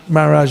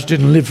Maharaj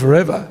didn't live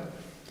forever.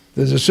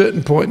 There's a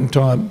certain point in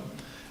time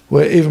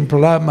where even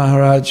Prahlad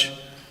Maharaj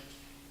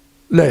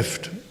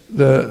left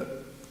the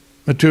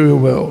material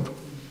world,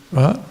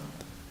 right?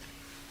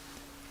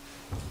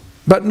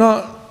 But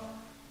not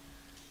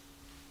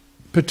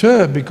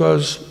perturbed,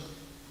 because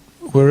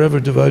wherever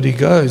devotee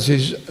goes,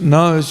 he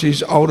knows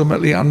he's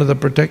ultimately under the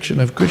protection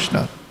of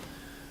Krishna,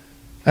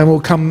 and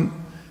will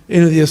come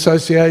into the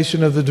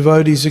association of the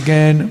devotees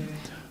again,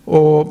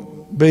 or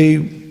be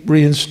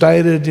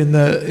reinstated in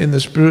the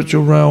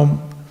spiritual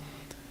realm.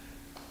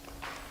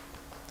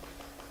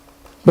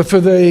 But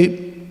for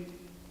the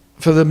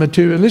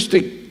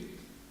materialistic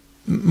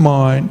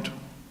mind,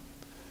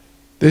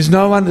 there's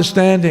no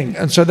understanding,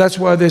 and so that's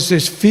why there's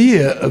this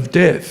fear of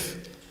death,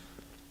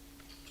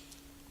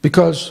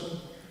 because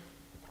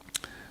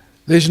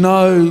there's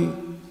no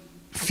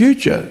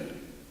future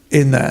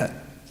in that.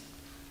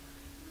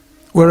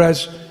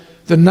 Whereas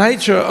the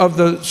nature of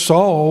the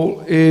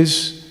soul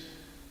is,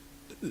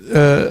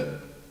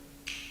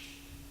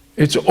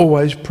 it's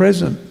always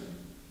present.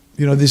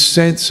 This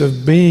sense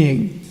of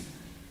being,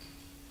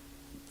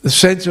 the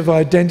sense of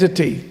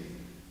identity.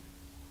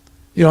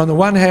 On the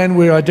one hand,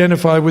 we're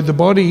identified with the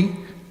body,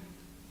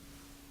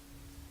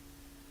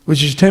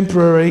 which is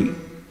temporary,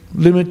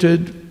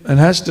 limited, and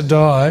has to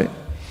die.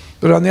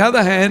 But on the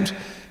other hand,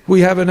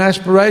 we have an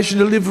aspiration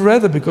to live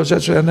forever, because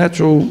that's our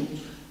natural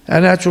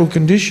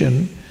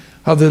condition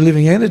of the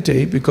living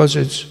entity, because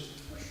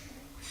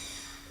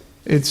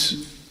it's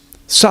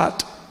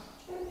sat.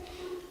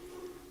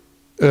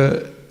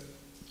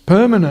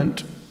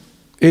 Permanent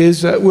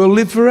is that we'll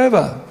live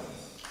forever.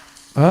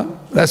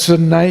 That's the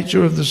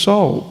nature of the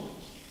soul.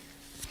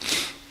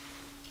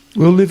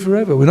 We'll live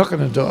forever. We're not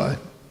going to die.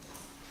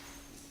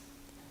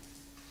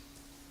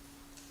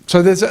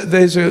 So there's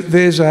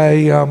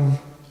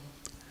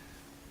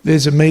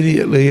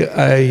immediately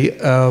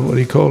a what do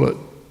you call it?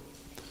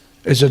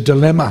 It's a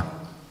dilemma,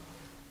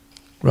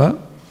 right?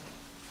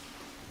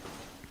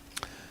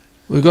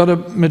 We've got a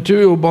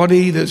material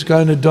body that's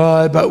going to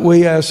die, but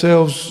we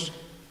ourselves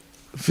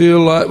feel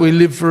like we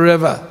live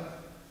forever,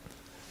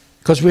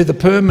 because we're the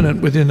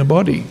permanent within the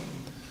body,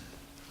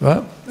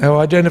 right? Our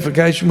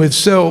identification with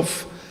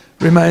self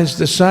remains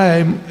the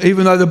same,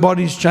 even though the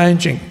body's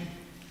changing,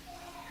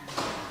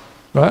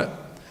 right?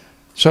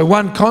 So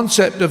one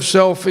concept of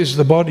self is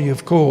the body,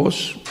 of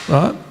course,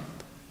 right?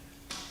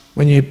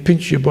 When you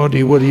pinch your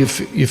body, what do you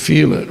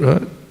feel it,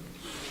 right?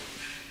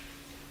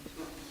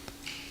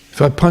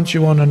 If I punch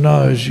you on the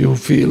nose, you'll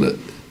feel it.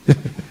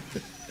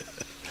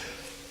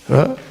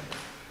 Right?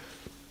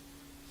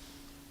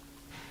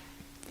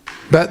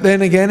 But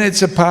then again,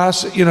 it's a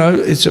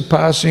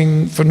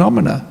passing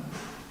phenomena.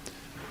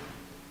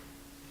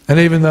 And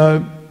even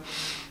though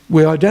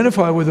we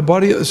identify with the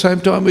body, at the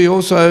same time we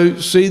also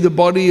see the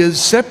body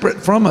as separate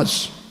from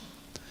us.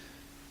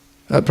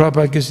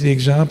 Prabhupada gives the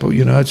example,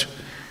 it's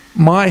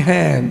my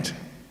hand,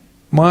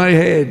 my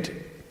head,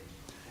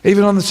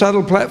 even on the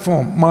subtle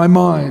platform, my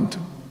mind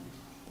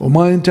or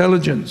my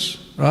intelligence,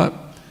 right?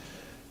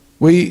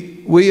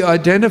 We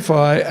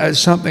identify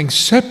as something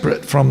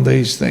separate from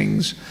these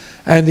things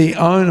and the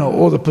owner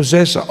or the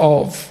possessor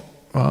of,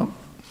 right?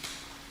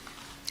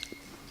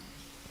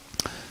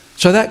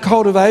 So that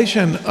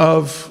cultivation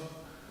of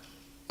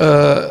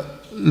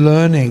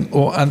learning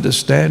or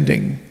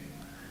understanding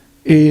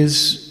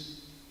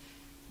is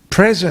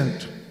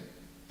present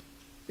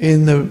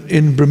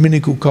in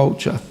Brahminical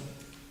culture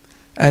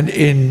and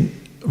in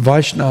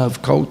Vaishnava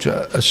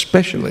culture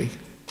especially.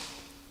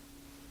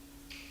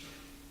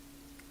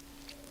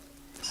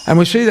 And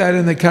we see that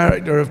in the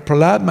character of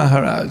Prahlad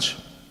Maharaj.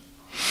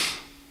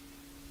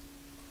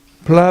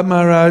 Prahlad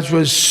Maharaj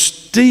was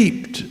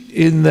steeped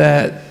in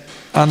that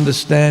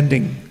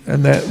understanding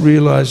and that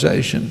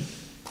realization,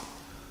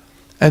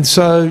 and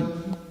so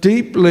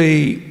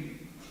deeply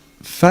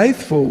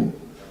faithful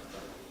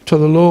to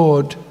the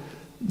Lord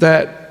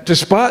that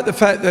despite the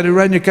fact that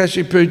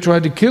Hiranyakashipu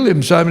tried to kill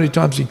him so many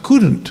times, he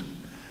couldn't,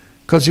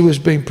 because he was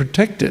being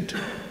protected,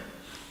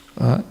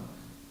 right?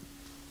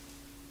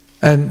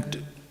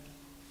 And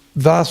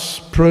thus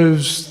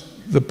proves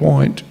the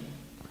point,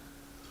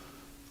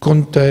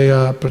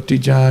 Kunteya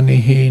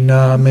pratijanihi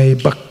na me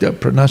bhakta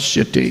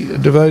pranasyati. A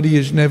devotee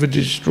is never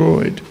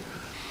destroyed.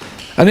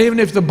 And even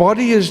if the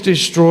body is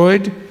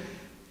destroyed,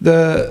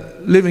 the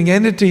living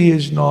entity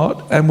is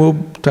not, and will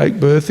take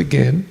birth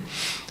again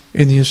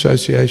in the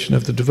association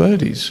of the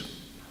devotees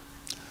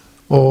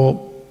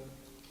or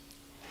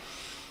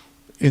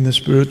in the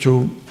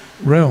spiritual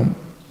realm.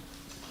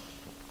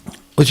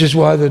 Which is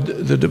why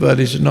the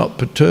devotees are not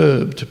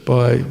perturbed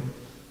by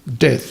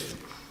death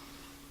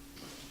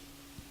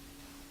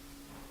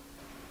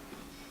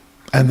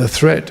and the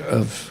threat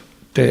of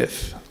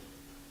death.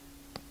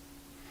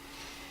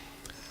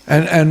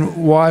 And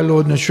why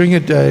Lord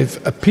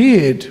Nrsingadev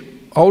appeared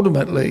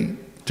ultimately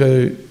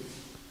to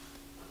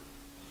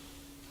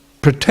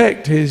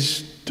protect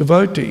his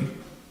devotee.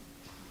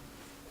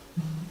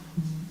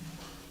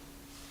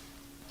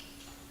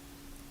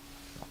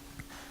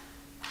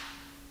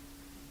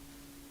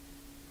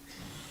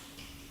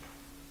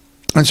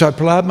 And so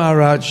Prahlad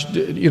Maharaj,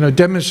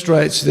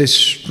 demonstrates this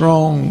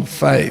strong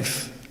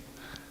faith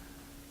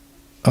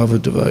of a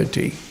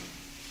devotee.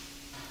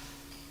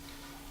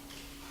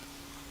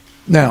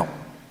 Now,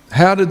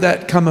 how did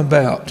that come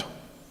about?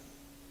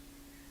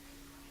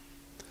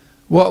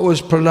 What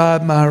was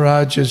Prahlad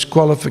Maharaj's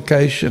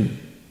qualification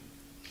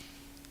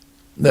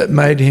that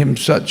made him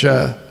such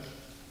a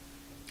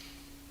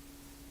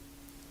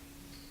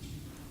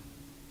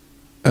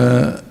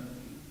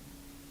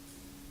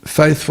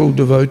faithful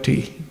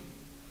devotee?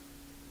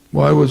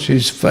 Why was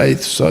his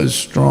faith so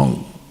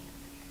strong?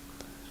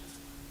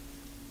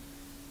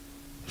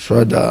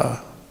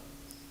 Shraddha.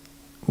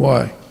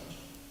 Why?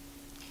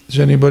 Does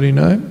anybody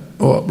know?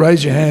 Or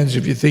raise your hands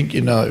if you think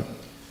you know.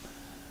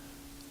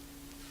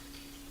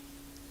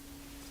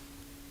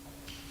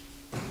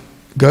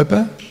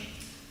 Gopa?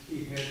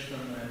 He heard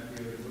from a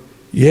pure devotee.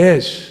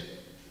 Yes,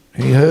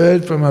 he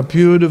heard from a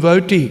pure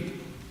devotee.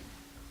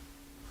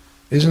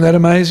 Isn't that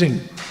amazing?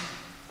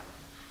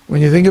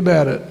 When you think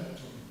about it,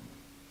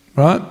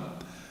 right?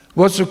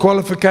 What's the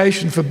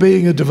qualification for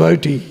being a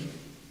devotee?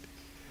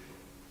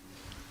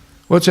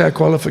 What's our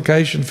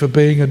qualification for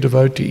being a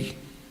devotee?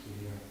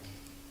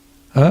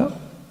 Huh?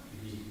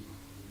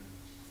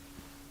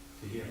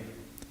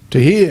 To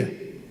hear.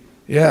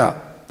 Yeah.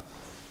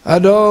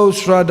 Ado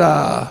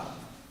Shraddha.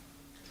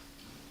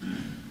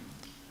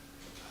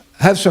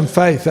 Have some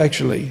faith,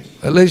 actually.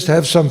 At least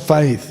have some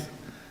faith.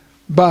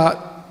 But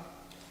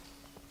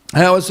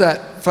how is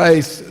that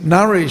faith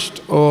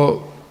nourished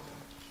or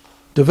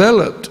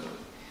developed?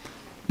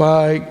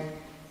 By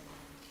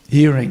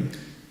hearing.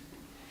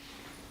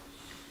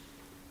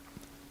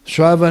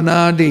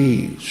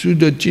 Shravanadi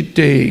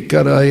Sudachitte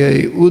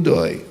Karaye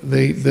Udoy.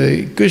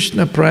 The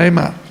Krishna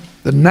Prema,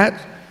 the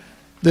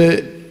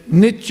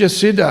Nitya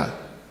Siddha,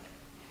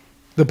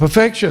 the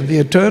perfection, the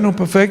eternal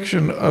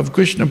perfection of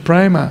Krishna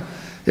Prema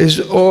is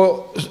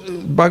all,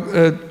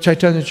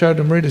 Chaitanya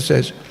Charitamrita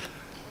says,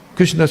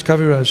 Krishnadas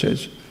Kaviraj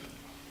says,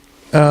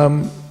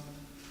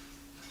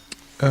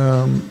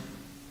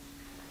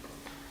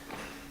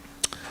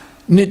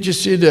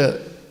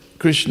 Nitya-siddha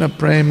Krishna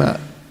Prema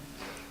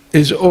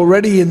is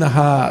already in the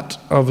heart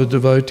of a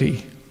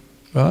devotee,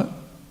 right?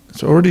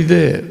 It's already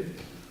there,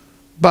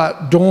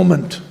 but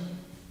dormant,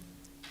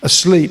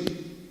 asleep,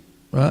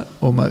 right?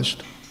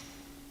 Almost.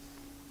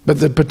 But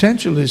the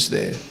potential is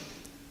there.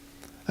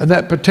 And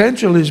that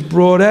potential is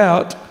brought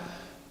out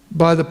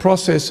by the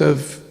process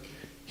of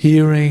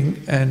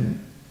hearing and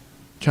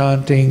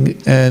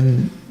chanting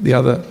and the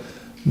other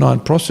 9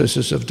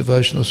 processes of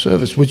devotional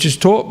service, which is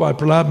taught by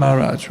Prahlad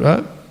Maharaj,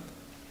 right?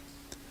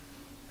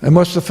 And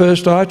what's the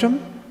first item?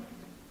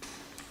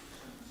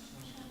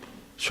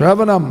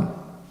 Shravanam,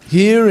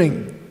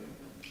 hearing.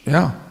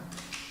 Yeah,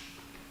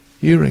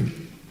 hearing.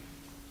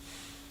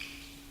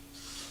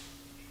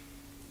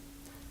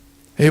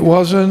 It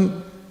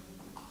wasn't,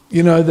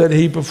 that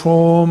he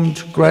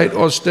performed great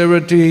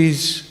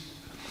austerities.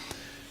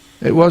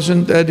 It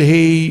wasn't that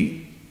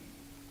he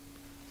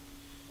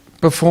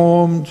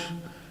performed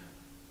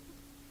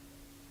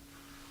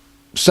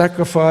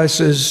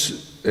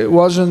sacrifices. It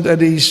wasn't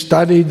that he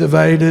studied the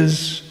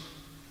Vedas,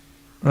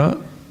 right?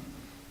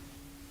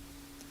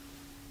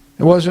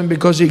 It wasn't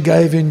because he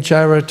gave in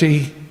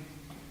charity.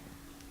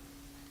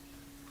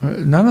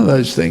 None of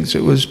those things.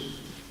 It was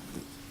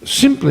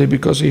simply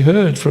because he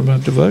heard from a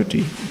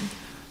devotee,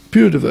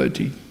 pure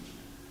devotee.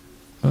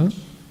 Huh?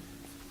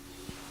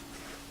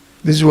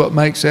 This is what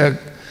makes us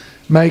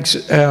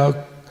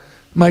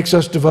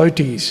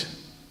devotees.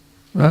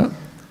 Right?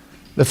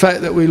 The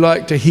fact that we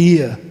like to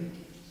hear.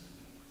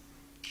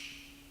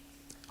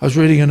 I was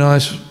reading a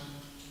nice,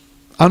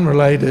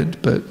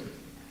 unrelated but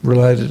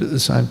related at the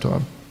same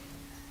time.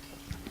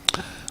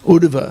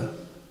 Uddhava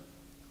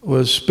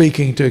was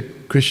speaking to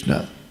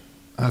Krishna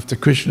after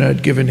Krishna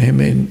had given him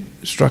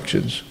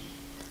instructions.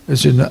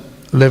 It's in the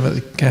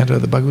 11th canto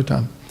of the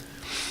Bhagavatam.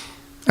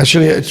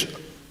 Actually, it's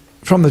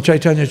from the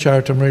Chaitanya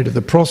Charitamrita,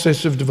 the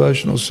process of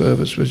devotional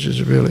service, which is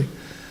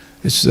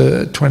it's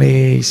the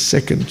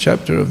 22nd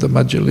chapter of the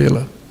Madhya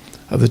Lila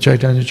of the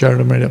Chaitanya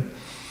Charitamrita.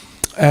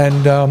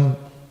 And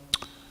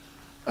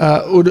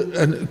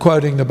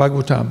quoting the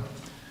Bhagavatam.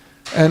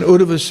 And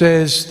Uddhava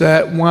says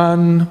that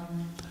one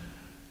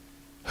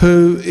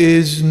who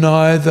is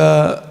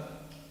neither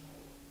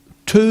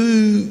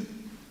too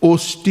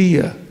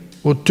austere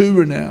or too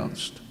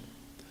renounced,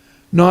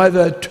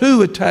 neither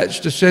too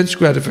attached to sense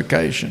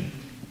gratification,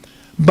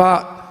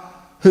 but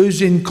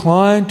who's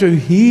inclined to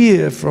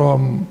hear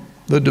from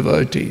the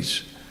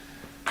devotees,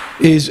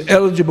 is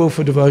eligible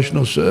for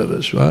devotional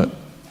service, right?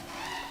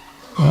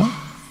 Right?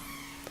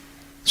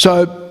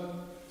 So,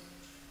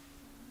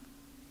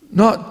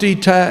 not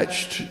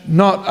detached,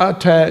 not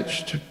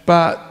attached,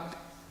 but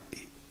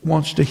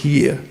wants to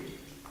hear.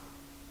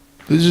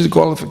 This is a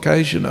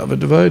qualification of a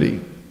devotee.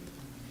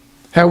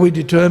 How we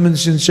determine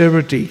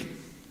sincerity.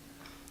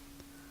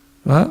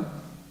 Right?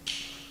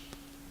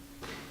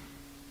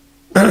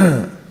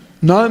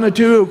 No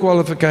material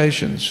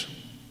qualifications.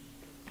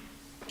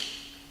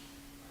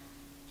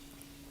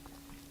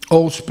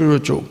 All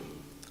spiritual.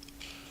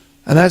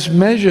 And that's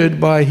measured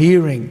by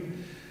hearing.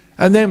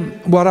 And then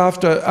what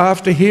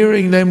after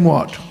hearing, then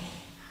what?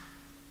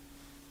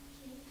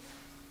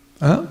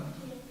 Huh?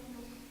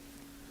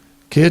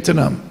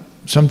 Kirtanam,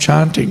 some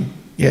chanting,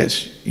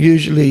 yes.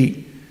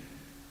 Usually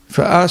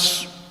for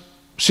us,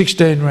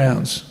 16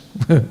 rounds.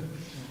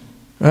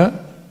 Right?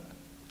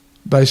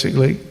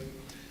 Basically.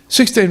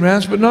 16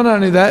 rounds, but not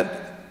only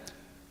that,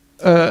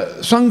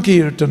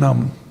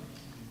 Sankirtanam,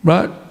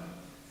 right?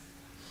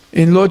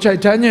 In Lord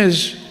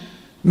Chaitanya's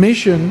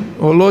mission,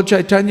 or Lord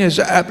Chaitanya's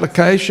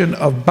application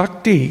of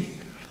bhakti,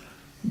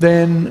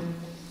 then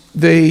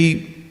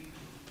the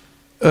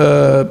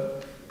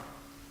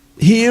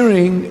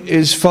hearing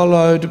is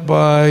followed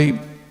by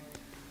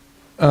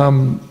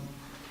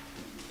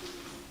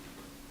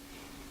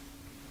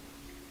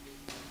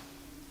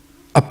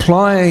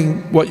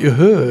applying what you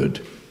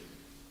heard,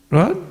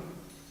 right?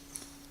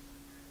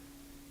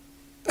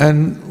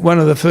 And one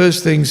of the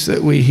first things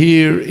that we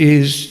hear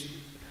is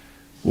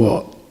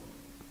what?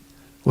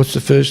 What's the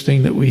first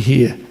thing that we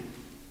hear?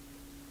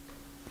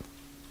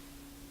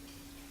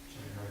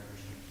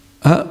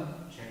 Huh?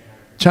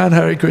 Chant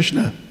Hare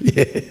Krishna.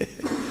 Yeah.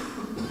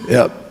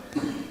 Yep.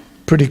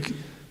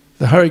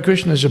 The Hare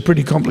Krishnas are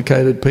pretty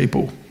complicated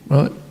people,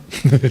 right?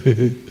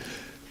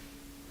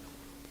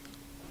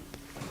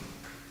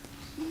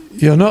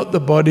 You're not the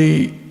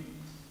body,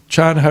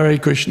 chant Hare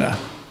Krishna,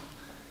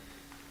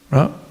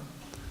 right?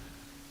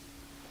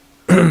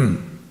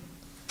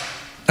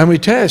 And we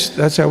test,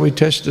 that's how we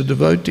test a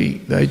devotee.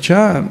 They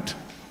chant.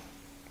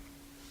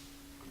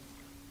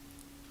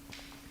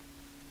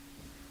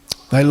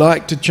 They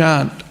like to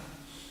chant.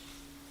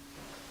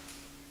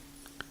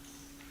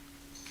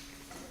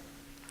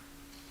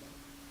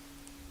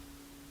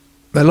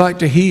 They like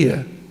to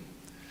hear.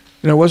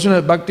 Wasn't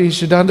it Bhakti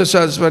Siddhanta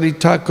Saraswati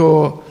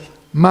Thakur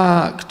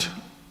marked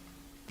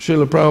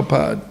Srila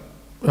Prabhupada,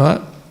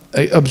 right?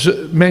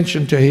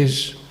 Mentioned to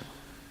his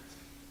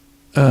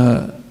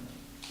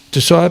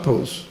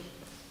disciples.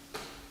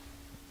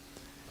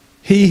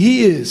 He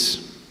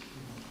hears,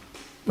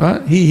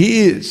 right? He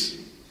hears.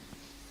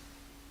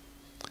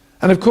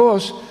 And of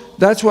course,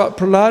 that's what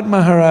Prahlad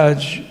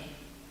Maharaj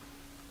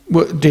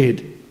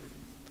did.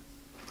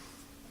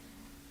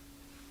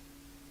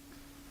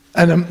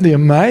 And the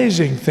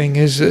amazing thing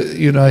is that,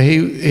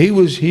 he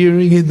was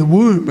hearing in the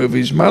womb of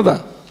his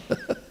mother.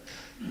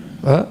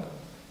 Right?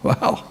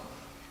 Wow.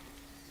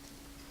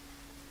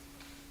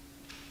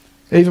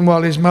 Even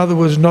while his mother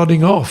was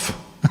nodding off.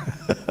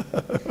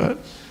 Right?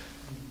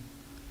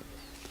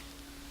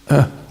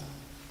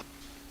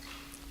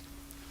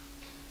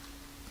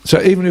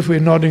 So even if we're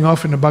nodding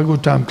off in a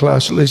Bhagavatam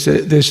class, at least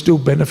there's still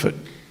benefit.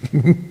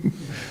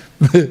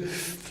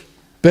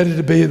 Better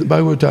to be at the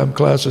Bhagavatam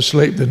class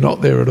asleep than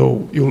not there at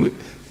all.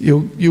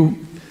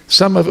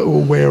 Some of it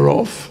will wear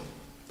off.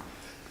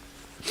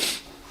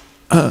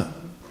 But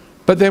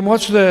then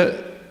what's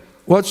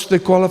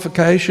the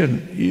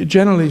qualification?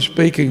 Generally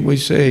speaking, we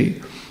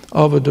see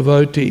of a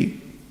devotee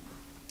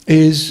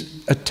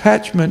is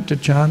attachment to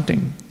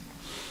chanting.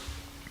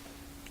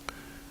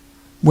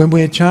 When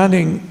we're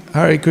chanting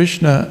Hare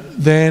Krishna,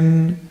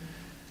 then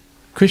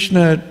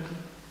Krishna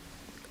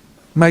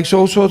makes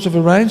all sorts of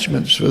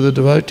arrangements for the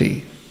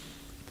devotee.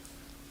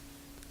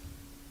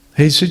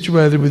 He's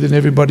situated within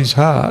everybody's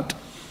heart.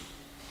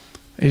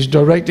 He's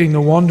directing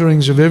the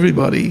wanderings of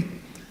everybody,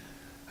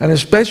 and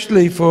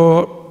especially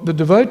for the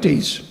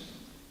devotees,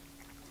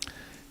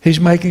 he's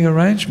making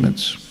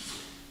arrangements.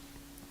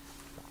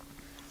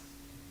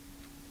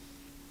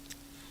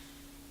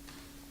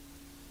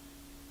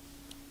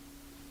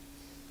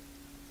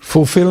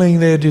 Fulfilling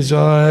their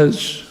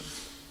desires,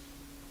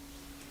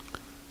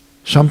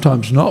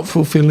 sometimes not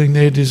fulfilling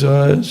their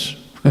desires,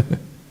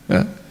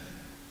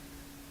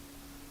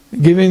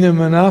 giving them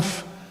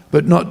enough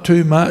but not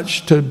too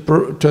much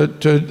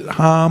to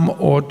harm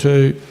or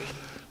to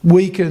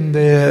weaken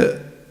their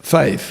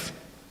faith,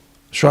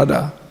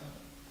 shraddha,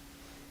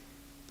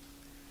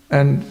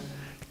 and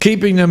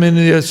keeping them in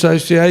the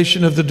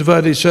association of the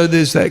devotees. So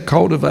there's that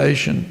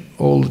cultivation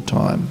all the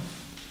time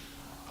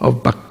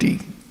of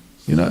bhakti,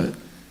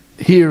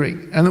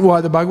 hearing, and why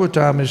the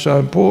Bhagavatam is so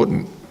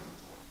important.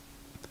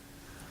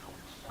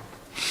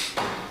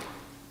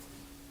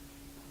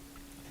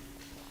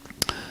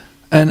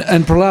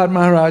 And Prahlad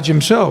Maharaj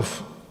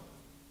himself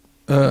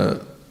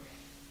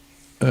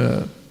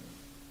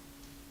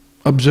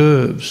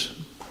observes,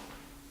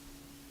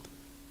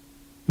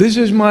 this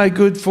is my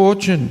good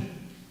fortune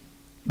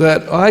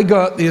that I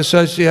got the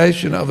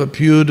association of a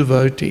pure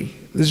devotee.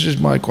 This is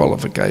my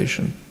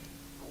qualification.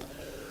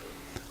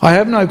 I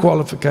have no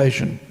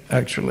qualification,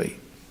 actually.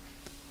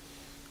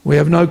 We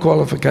have no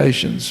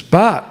qualifications,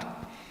 but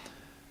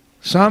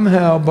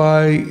somehow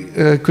by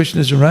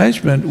Krishna's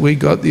arrangement we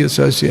got the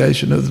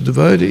association of the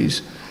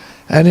devotees,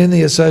 and in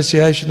the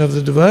association of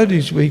the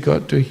devotees we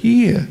got to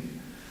hear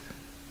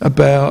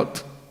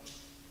about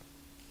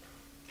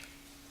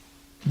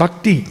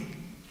bhakti,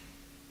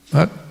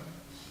 right?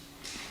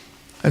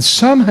 And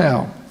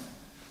somehow,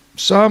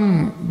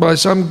 by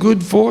some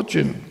good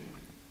fortune,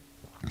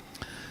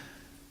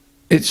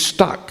 it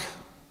stuck,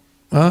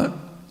 right?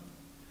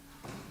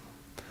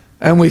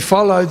 And we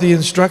follow the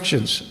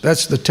instructions.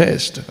 That's the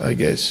test, I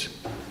guess.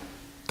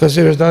 Because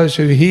there are those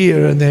who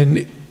hear and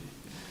then,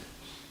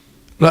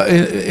 like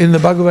in the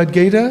Bhagavad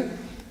Gita,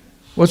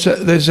 what's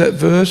that? There's that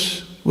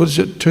verse, what is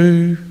it,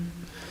 2?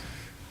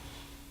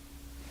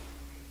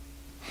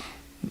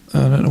 I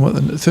don't know what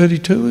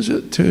 32 is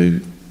it?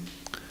 2.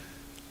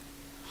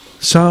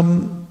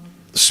 Some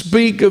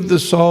speak of the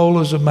soul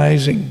as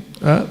amazing,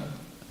 right?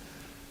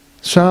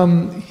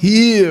 Some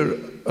hear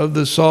of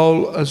the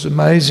soul as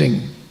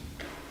amazing,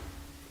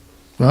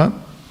 right?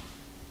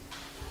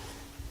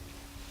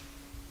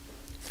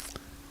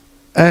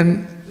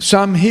 And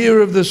some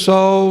hear of the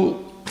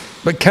soul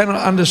but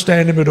cannot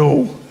understand him at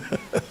all,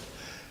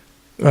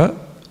 right?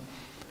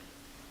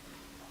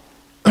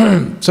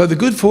 So the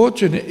good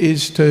fortune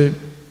is to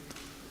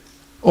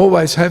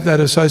always have that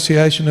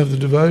association of the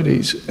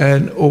devotees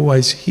and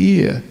always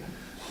hear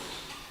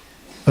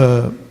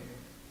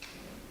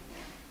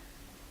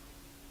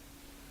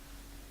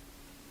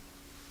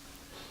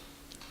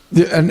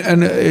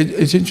and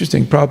it's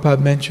interesting, Prabhupada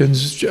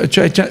mentions,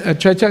 Chaitanya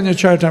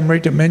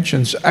Charitamrita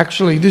mentions,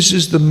 actually this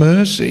is the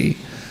mercy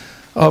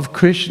of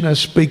Krishna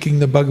speaking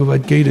the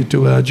Bhagavad Gita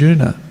to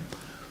Arjuna,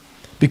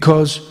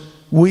 because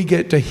we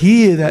get to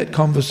hear that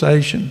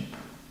conversation,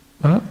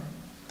 right?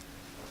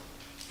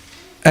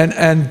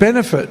 And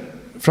benefit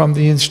from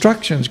the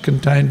instructions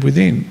contained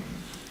within.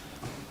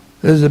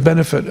 There's a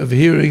benefit of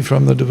hearing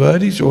from the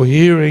devotees or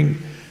hearing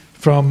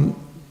from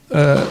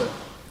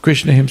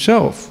Krishna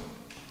himself.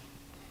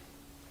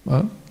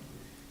 Right?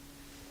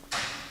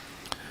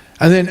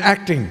 And then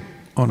acting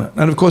on it.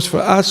 And of course for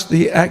us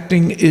the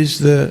acting is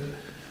the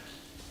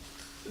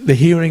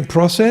hearing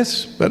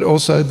process, but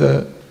also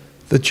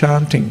the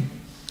chanting.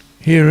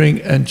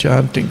 Hearing and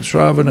chanting,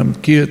 Shravanam,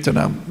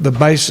 Kirtanam, the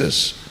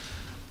basis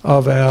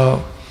of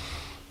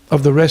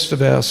the rest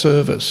of our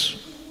service.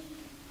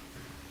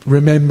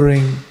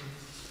 Remembering,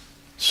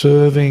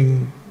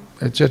 serving,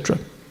 etc.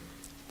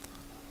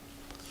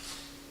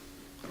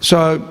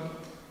 So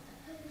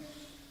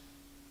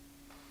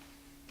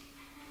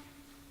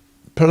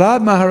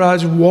Prahlad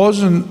Maharaj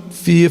wasn't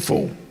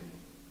fearful.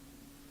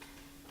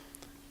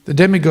 The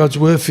demigods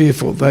were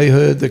fearful. They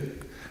heard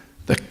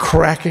the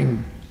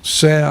cracking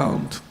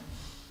sound,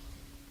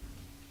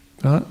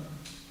 right?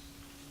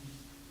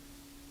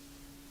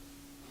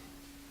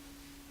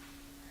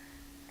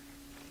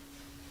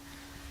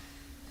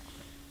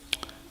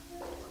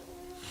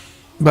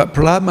 But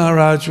Prahlad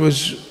Maharaj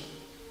was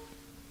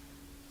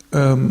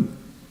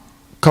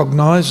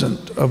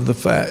cognizant of the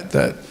fact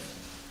that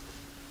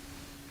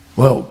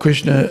Well,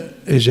 Krishna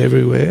is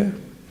everywhere.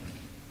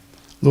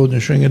 Lord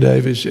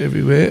Nrsingadev is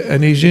everywhere,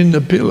 and he's in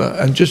the pillar.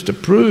 And just to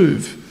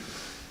prove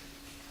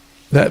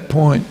that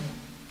point,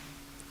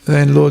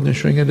 then Lord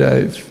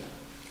Nrsingadev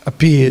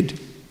appeared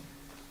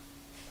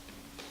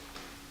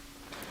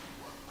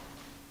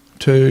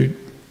to,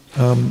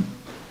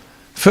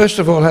 first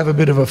of all, have a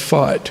bit of a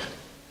fight,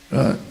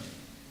 right?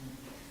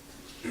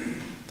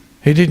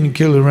 He didn't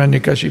kill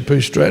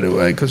Hiranyakashipu straight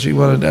away because he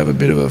wanted to have a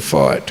bit of a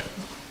fight,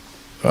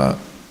 right?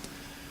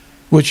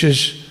 Which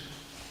is,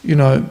 you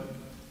know,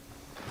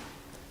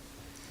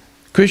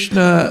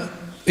 Krishna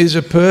is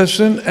a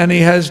person and he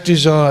has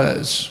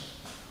desires,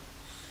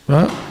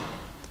 right?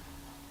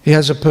 He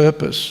has a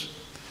purpose.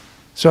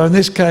 So in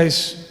this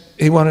case,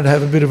 he wanted to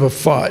have a bit of a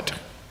fight,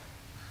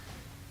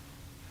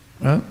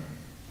 right?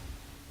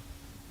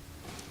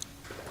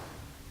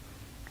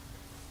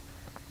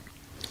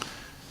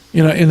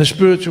 You know, in the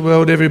spiritual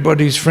world,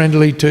 everybody's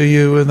friendly to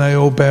you and they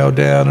all bow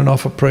down and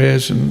offer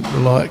prayers and the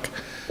like.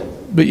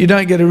 But you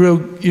don't get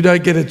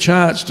a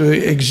chance to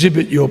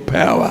exhibit your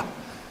power,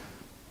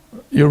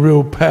 your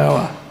real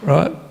power,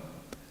 right?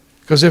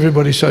 Because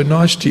everybody's so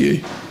nice to you.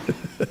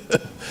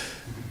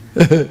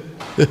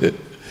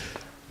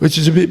 Which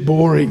is a bit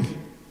boring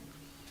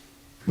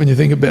when you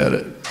think about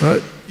it,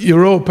 right?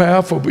 You're all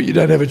powerful, but you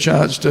don't have a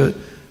chance to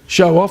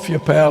show off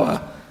your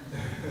power.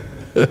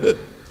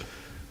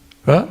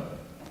 Right?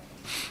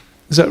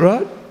 Is that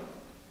right?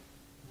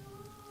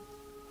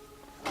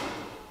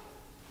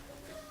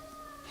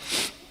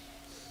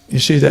 You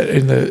see that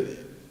in the,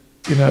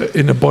 you know,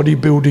 in the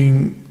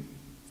bodybuilding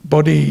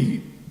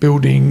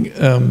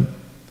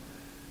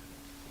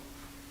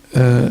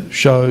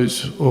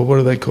shows, or what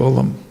do they call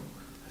them?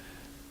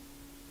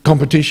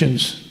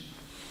 Competitions.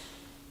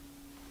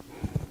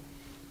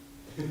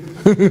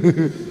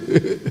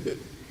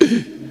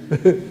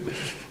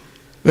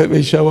 Let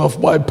me show off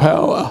my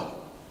power.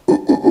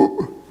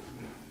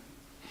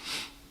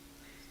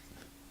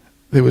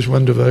 There was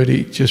one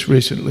devotee just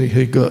recently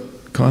who got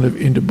kind of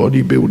into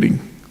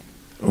bodybuilding.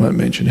 I won't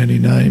mention any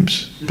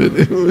names, but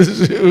it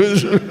was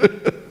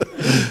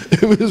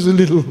a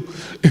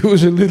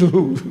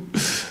little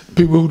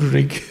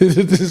bewildering,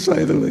 to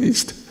say the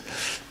least.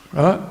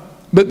 Right?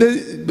 But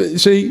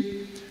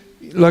see,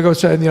 like I was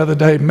saying the other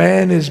day,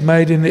 man is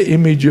made in the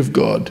image of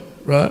God,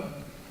 right?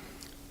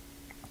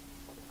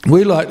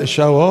 We like to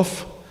show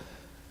off.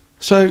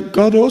 So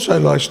God also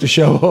likes to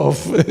show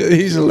off.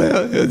 He's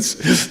allowed.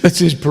 That's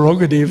his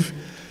prerogative,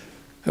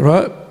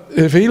 right?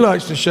 If we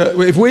like to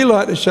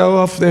show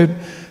off, then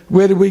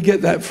where do we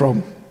get that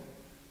from?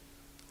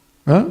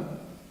 Right?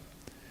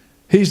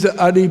 He's the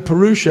Adi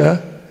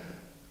Purusha,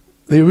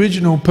 the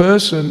original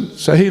person,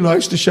 so he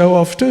likes to show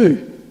off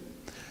too.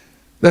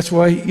 That's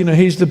why, you know,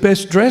 he's the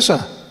best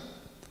dresser,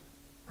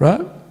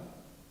 right?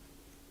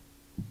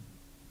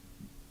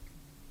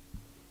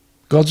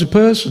 God's a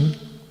person.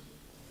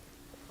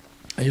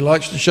 He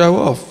likes to show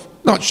off.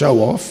 Not show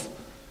off.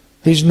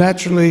 He's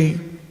naturally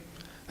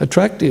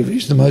attractive.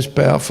 He's the most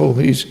powerful.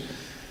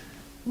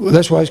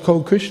 That's why he's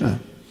called Krishna,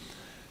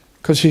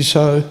 because he's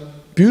so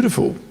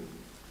beautiful.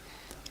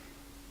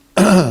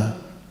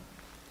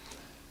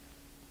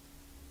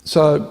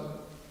 So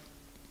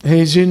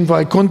he's in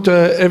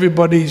Vaikuntha,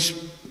 everybody's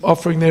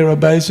offering their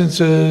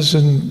obeisances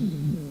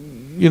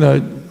and, you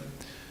know,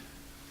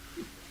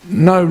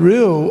 no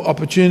real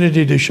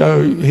opportunity to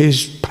show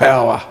his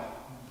power,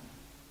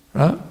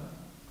 right?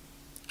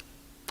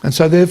 And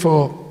so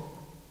therefore,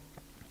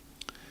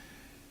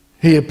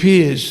 he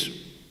appears,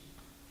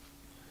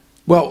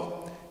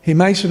 well, he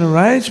makes an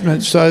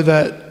arrangement so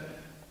that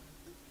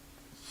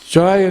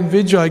Jai and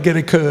Vijay get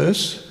a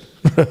curse,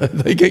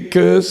 they get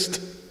cursed,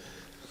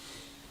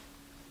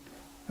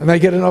 and they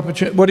get an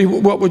opportunity.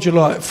 What would you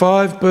like?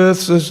 5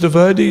 births as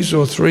devotees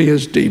or 3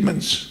 as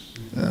demons?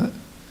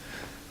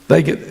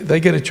 They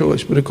get a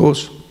choice, but of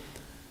course,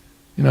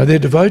 you know, they're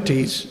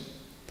devotees.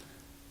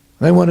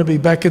 They want to be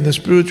back in the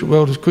spiritual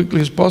world as quickly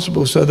as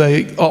possible, so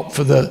they opt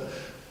for the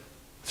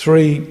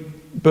 3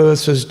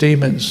 births as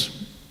demons.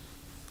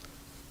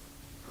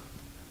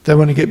 They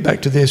want to get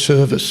back to their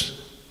service.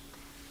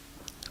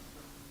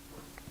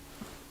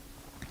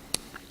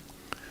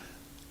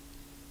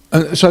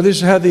 And so this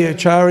is how the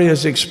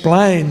Acharyas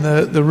explain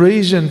the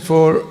reason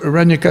for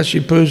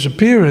Hiranyakashipu's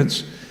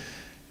appearance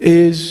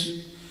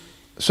is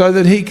so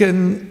that he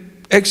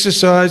can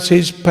exercise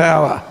his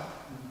power,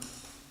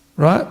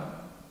 right?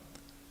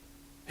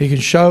 He can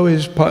show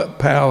his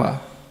power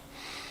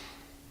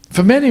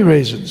for many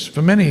reasons,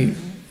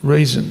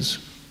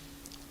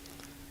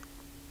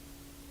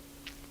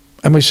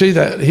 And we see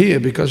that here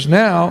because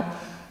now,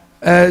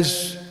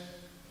 as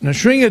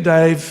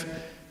Nrsingadev,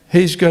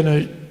 he's going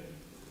to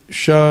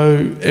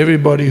show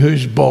everybody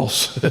who's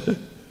boss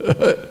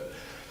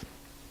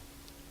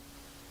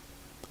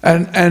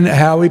and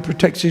how he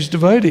protects his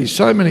devotees.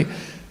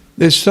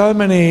 There's so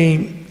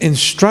many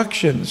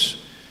instructions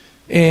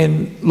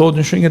in Lord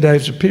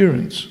Nrsingadev's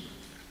appearance.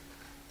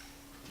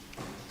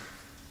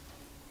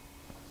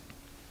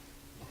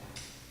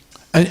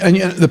 And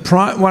you know,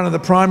 one of the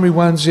primary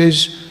ones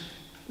is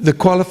the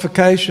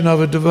qualification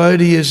of a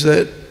devotee is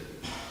that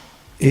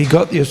he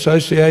got the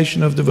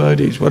association of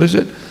devotees. What is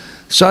it?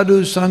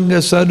 Sadhu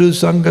Sangha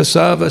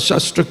Sava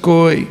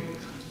Shastrakoi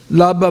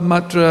Labha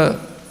Matra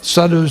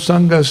Sadhu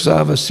Sangha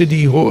Sava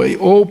Siddhi Hoy.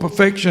 All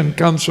perfection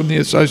comes from the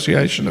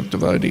association of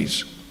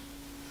devotees.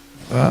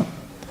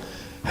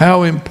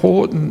 How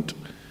important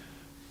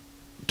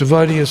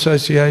devotee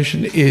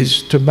association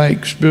is to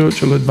make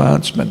spiritual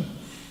advancement.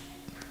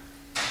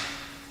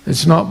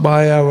 It's not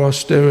by our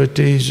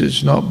austerities,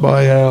 it's not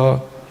by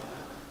our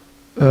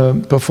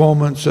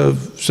performance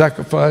of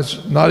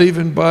sacrifice, not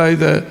even by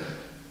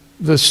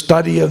the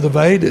study of the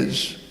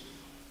Vedas.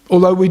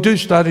 Although we do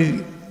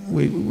study,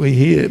 we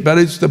hear, but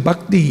it's the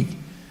Bhakti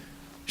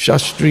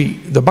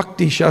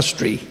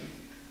Shastri,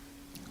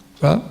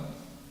 right?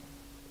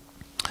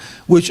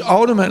 Which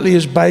ultimately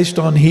is based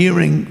on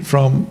hearing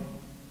from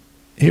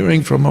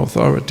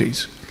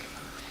authorities.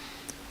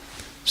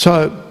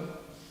 So,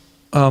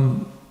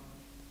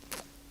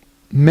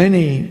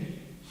 many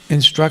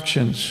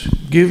instructions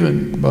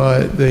given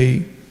by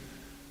the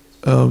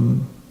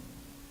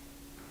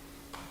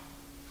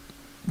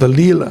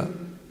Leela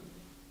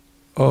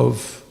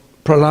of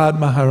Prahlad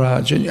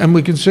Maharaj, and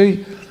we can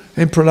see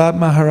in Prahlad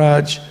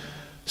Maharaj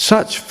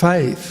such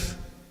faith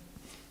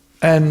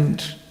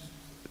and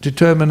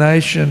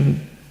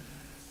determination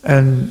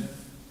and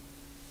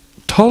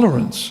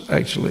tolerance,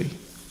 actually.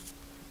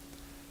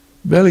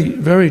 Very,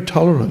 very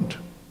tolerant.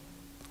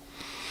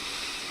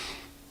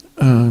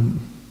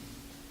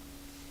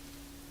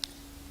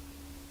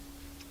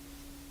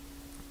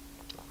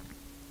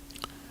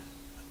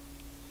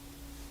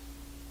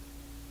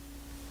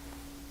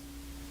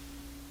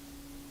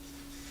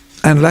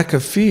 And lack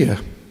of fear.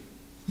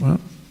 Well,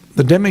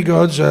 the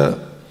demigods are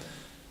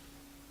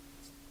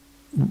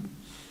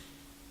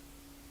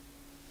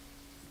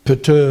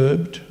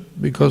perturbed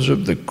because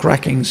of the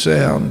cracking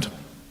sound.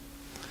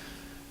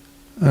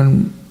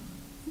 And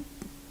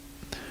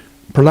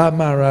Prahlad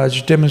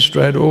Maharaj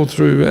demonstrated all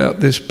throughout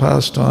this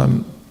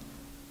pastime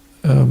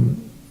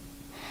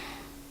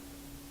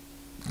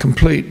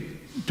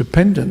complete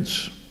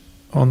dependence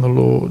on the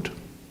Lord.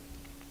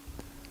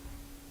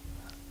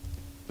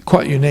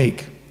 Quite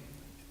unique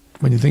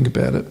when you think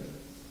about it.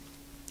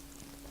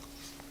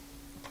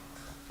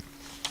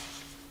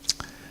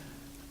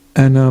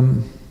 And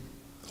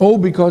all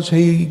because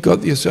he got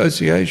the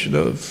association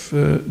of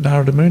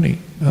Narada Muni.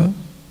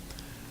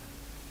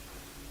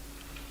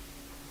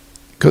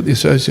 Got the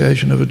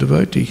association of a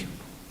devotee,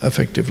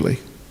 effectively.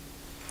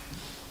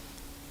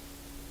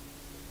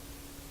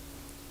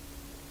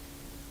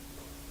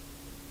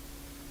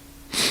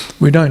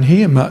 We don't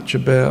hear much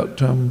about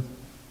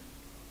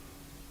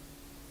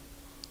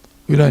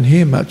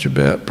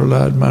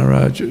Prahlad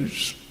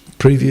Maharaj's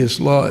previous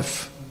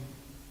life.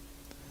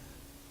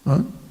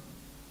 Right?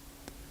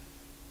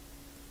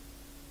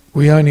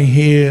 We only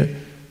hear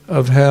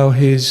of how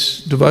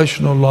his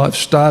devotional life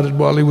started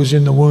while he was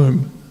in the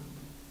womb.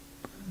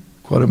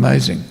 Quite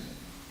amazing.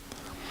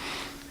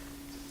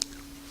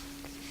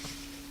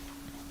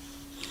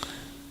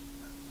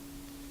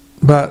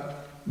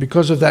 But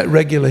because of that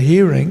regular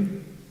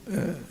hearing,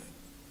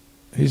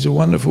 he's a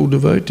wonderful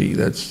devotee.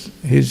 That's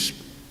his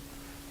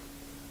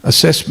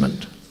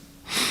assessment.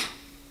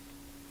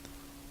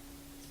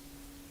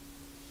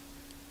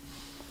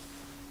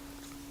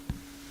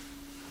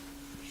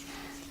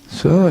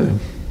 So,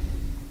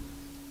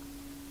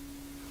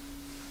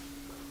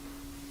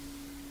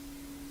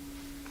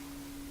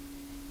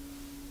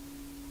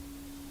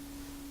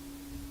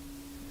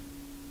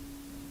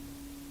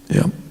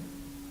 yeah.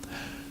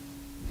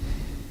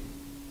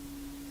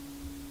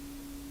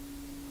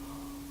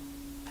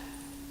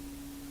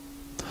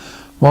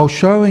 While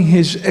showing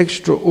his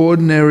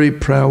extraordinary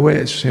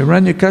prowess,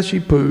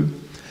 Hiranyakashipu,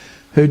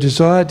 who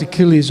desired to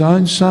kill his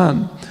own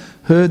son,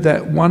 heard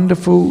that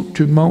wonderful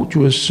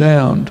tumultuous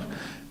sound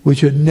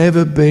which had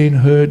never been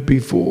heard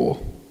before.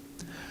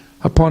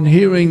 Upon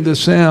hearing the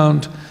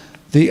sound,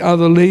 the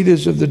other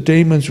leaders of the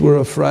demons were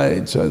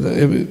afraid. So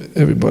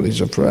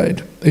everybody's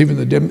afraid, even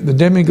the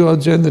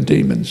demigods and the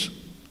demons.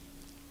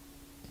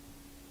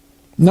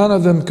 None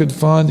of them could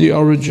find the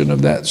origin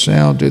of that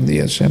sound in the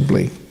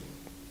assembly.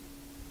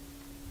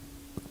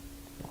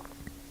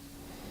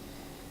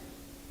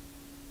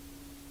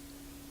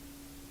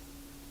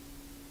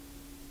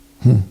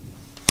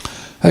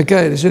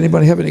 Okay, does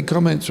anybody have any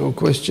comments or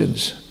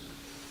questions?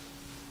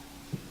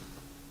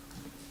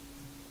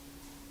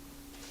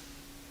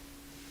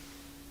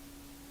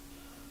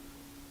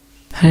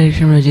 Hare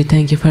Krishna Prabhuji,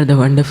 thank you for the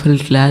wonderful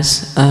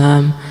class.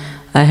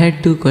 I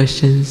had two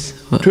questions.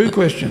 Two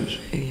questions?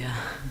 Yeah.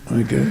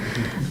 Okay.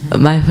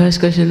 My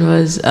first question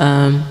was,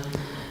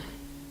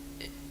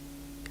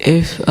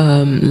 if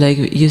like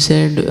you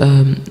said,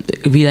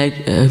 we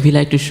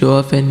like to show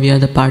off and we are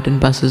the part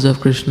and parcels of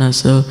Krishna,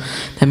 so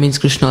that means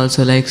Krishna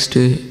also likes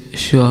to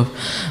show off.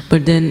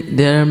 But then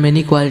there are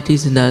many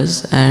qualities in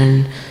us,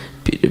 and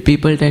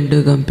people tend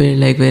to compare,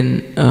 like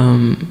when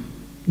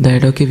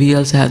that okay, we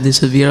also have this,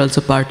 so we are also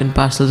part and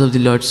parcels of the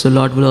Lord, so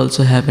Lord will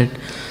also have it.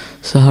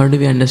 So how do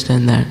we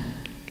understand that?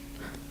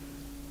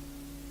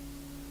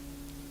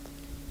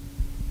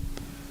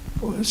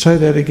 Say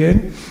that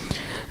again.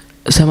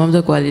 Some of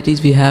the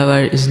qualities we have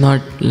is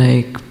not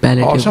like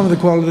palatable. Oh, some of the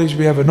qualities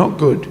we have are not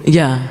good.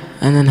 Yeah,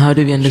 and then how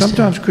do we understand?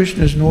 Sometimes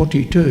Krishna's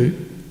naughty too.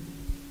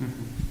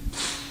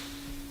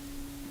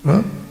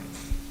 Right?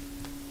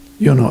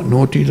 You're not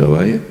naughty though,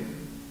 are you?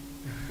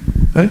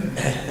 Hey?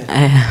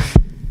 I am.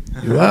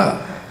 You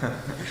are.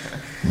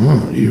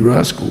 Oh, you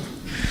rascal.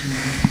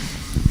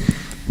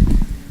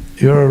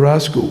 You're a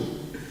rascal.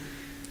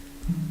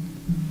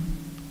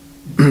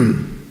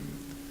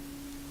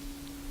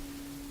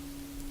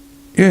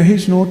 Yeah,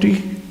 he's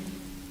naughty.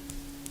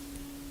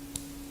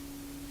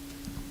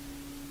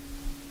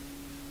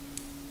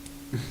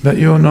 But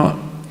you're not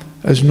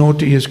as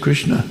naughty as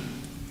Krishna.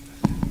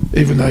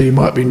 Even though you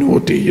might be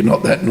naughty, you're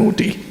not that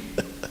naughty.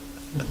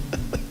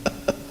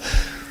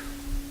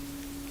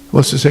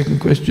 What's the second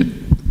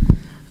question?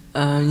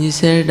 You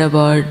said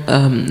about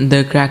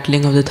the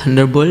crackling of the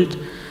thunderbolt.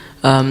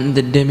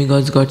 The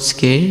demigods got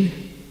scared.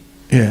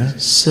 Yeah.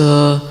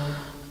 So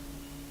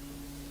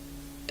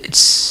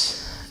it's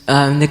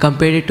they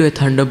compared it to a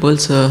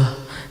thunderbolt. So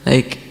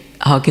like,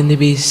 how can they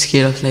be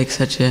scared of like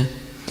such a?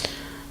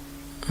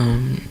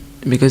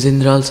 Because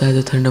Indra also has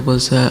a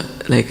thunderbolt. So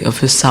like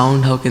of a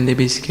sound, how can they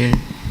be scared?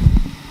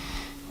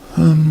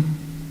 Well,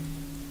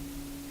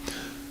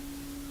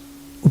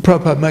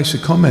 Prabhupada makes a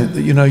comment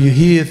that, you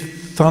hear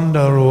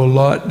thunder or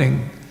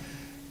lightning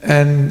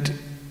and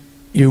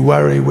you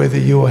worry whether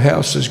your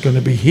house is going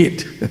to be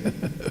hit,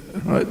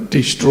 right?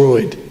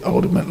 Destroyed,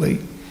 ultimately.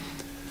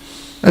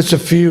 That's a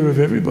fear of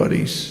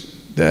everybody's,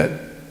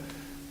 that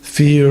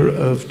fear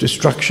of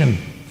destruction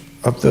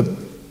of the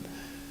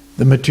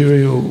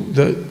material,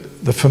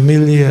 the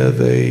familiar,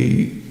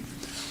 the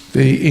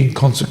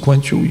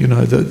inconsequential,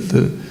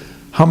 the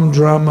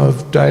humdrum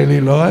of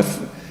daily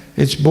life.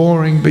 It's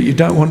boring, but you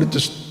don't want it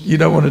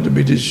to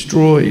be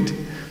destroyed,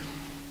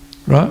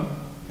 right?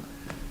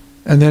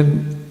 And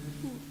then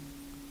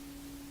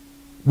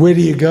where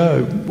do you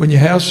go? When your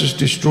house is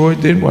destroyed,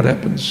 then what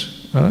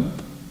happens, right?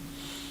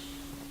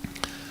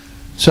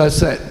 So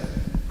it's that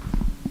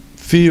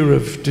fear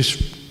of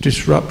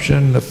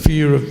disruption, the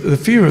fear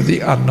of the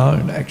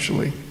unknown,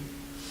 actually.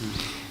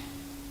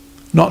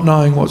 Not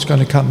knowing what's going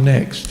to come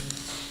next.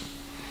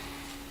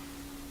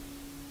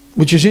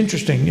 Which is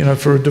interesting,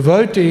 for a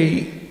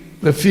devotee,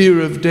 the fear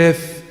of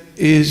death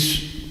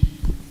is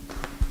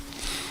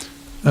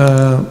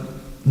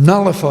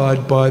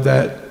nullified by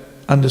that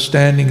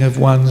understanding of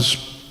one's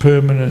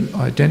permanent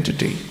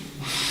identity,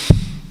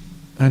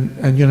 and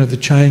the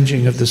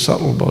changing of the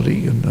subtle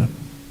body and the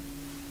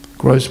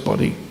gross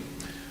body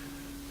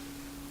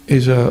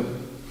is and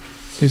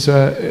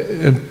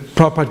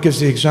Prabhupada gives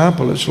the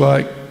example. It's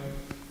like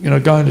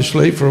going to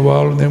sleep for a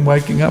while and then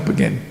waking up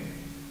again.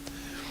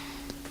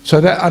 So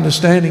that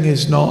understanding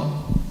is not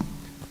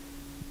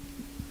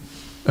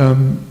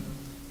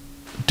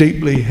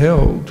deeply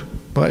held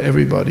by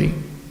everybody.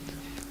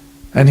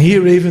 And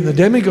here even the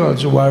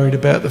demigods are worried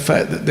about the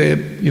fact that they're,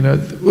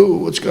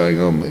 what's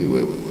going on?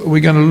 Are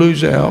we going to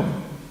lose our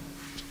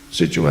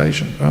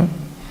situation, right?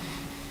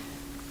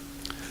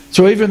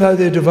 So even though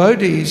they're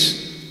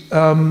devotees,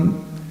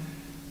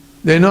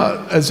 they're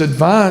not as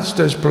advanced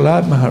as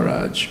Prahlad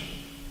Maharaj,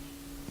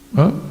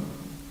 right?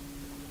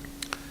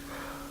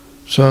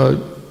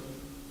 So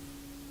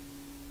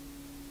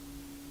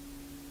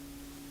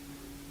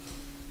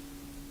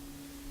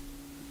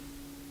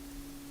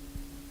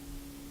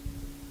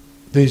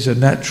these are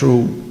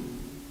natural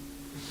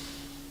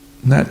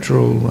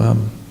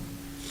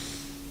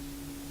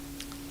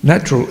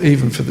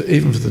even for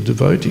the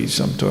devotees.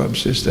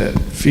 Sometimes there's that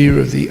fear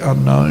of the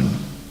unknown,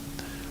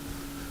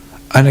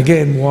 and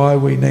again, why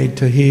we need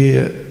to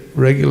hear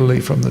regularly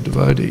from the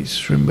devotees.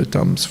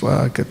 Srimbatam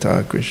Sva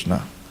Katha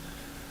Krishna.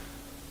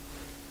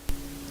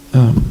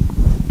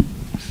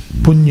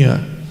 Punya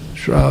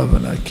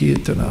Shravana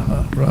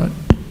Kirtanaha, right?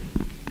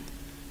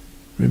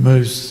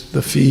 Removes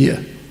the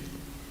fear.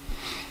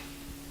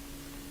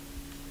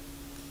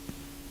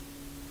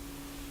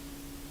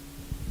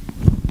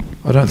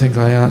 I don't think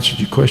I answered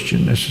your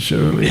question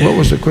necessarily. What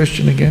was the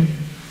question again?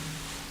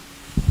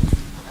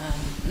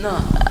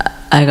 No,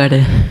 I got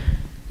it.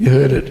 You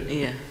heard it?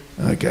 Yeah.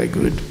 Okay,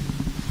 good.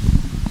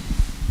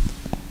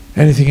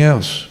 Anything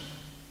else?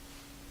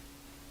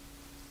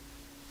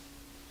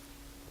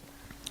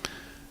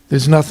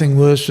 There's nothing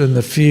worse than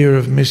the fear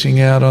of missing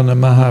out on the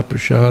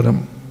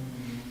Mahaprasadam.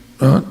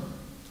 Right?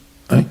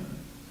 Eh?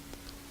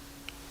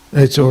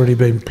 It's already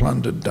been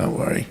plundered, don't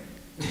worry.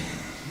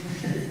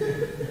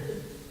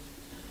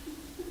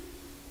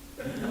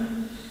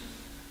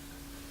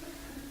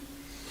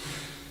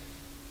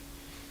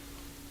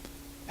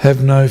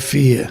 Have no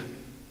fear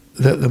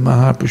that the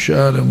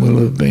Mahaprasadam will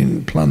have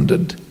been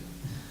plundered.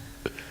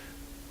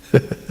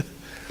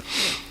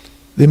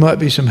 There might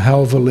be some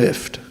halva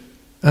left.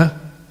 Huh?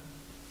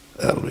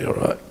 That'll be all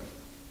right.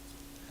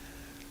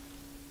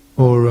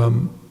 Or,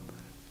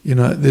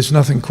 there's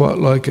nothing quite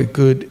like a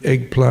good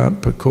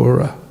eggplant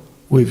pakora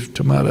with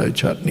tomato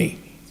chutney.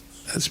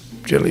 That's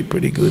generally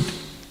pretty good.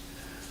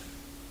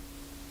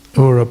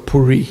 Or a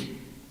puri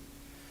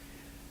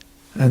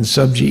and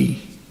sabji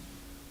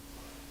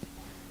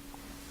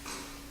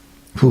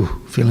Whew,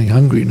 feeling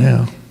hungry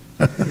now.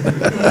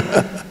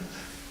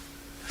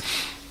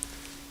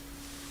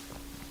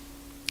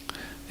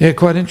 Yeah,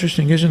 quite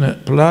interesting, isn't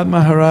it? Prahlad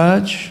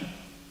Maharaj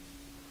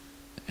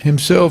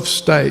himself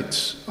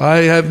states, I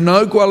have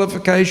no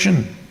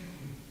qualification.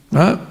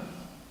 No?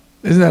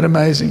 Isn't that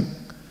amazing?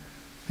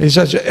 He's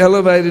such an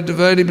elevated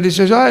devotee, but he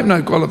says, I have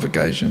no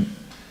qualification.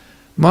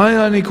 My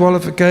only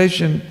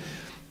qualification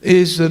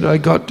is that I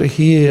got to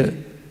hear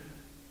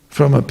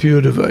from a pure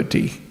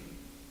devotee.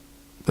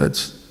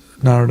 That's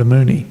Narada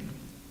Muni.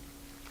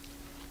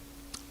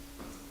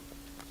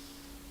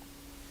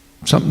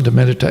 Something to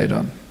meditate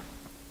on.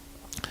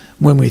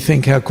 When we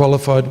think how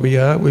qualified we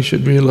are, we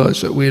should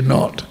realise that we're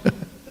not.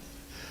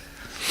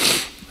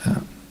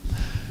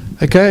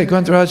 Okay,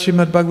 Grantaraj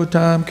Srimad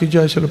Bhagavatam ki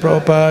jai, Srila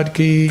Prabhupada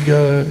ki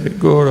jai,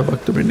 Gaura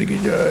Bhaktivinoda ki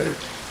jai,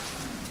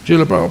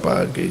 Srila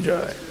Prabhupada ki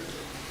jai.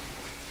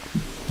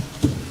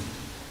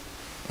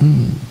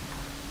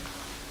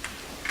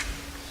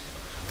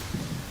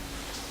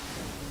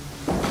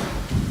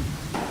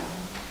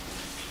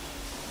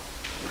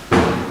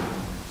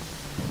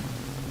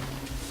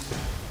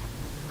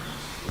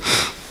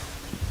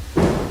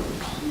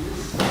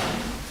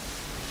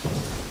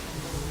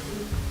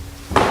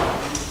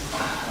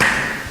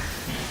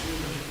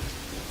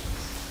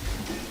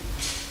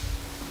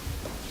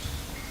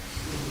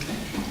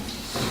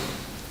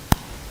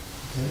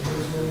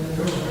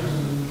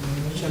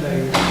 Shall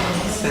I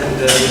send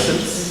the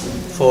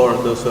results for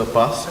those who are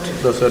past,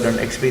 those who are done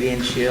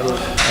experiential,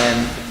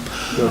 and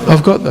those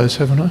I've got those,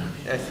 haven't I?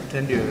 I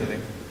send you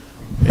everything.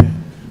 Yeah.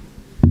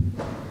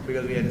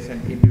 Because we had to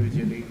send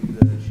individually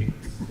the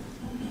sheets.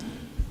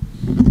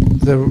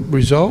 The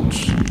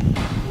results?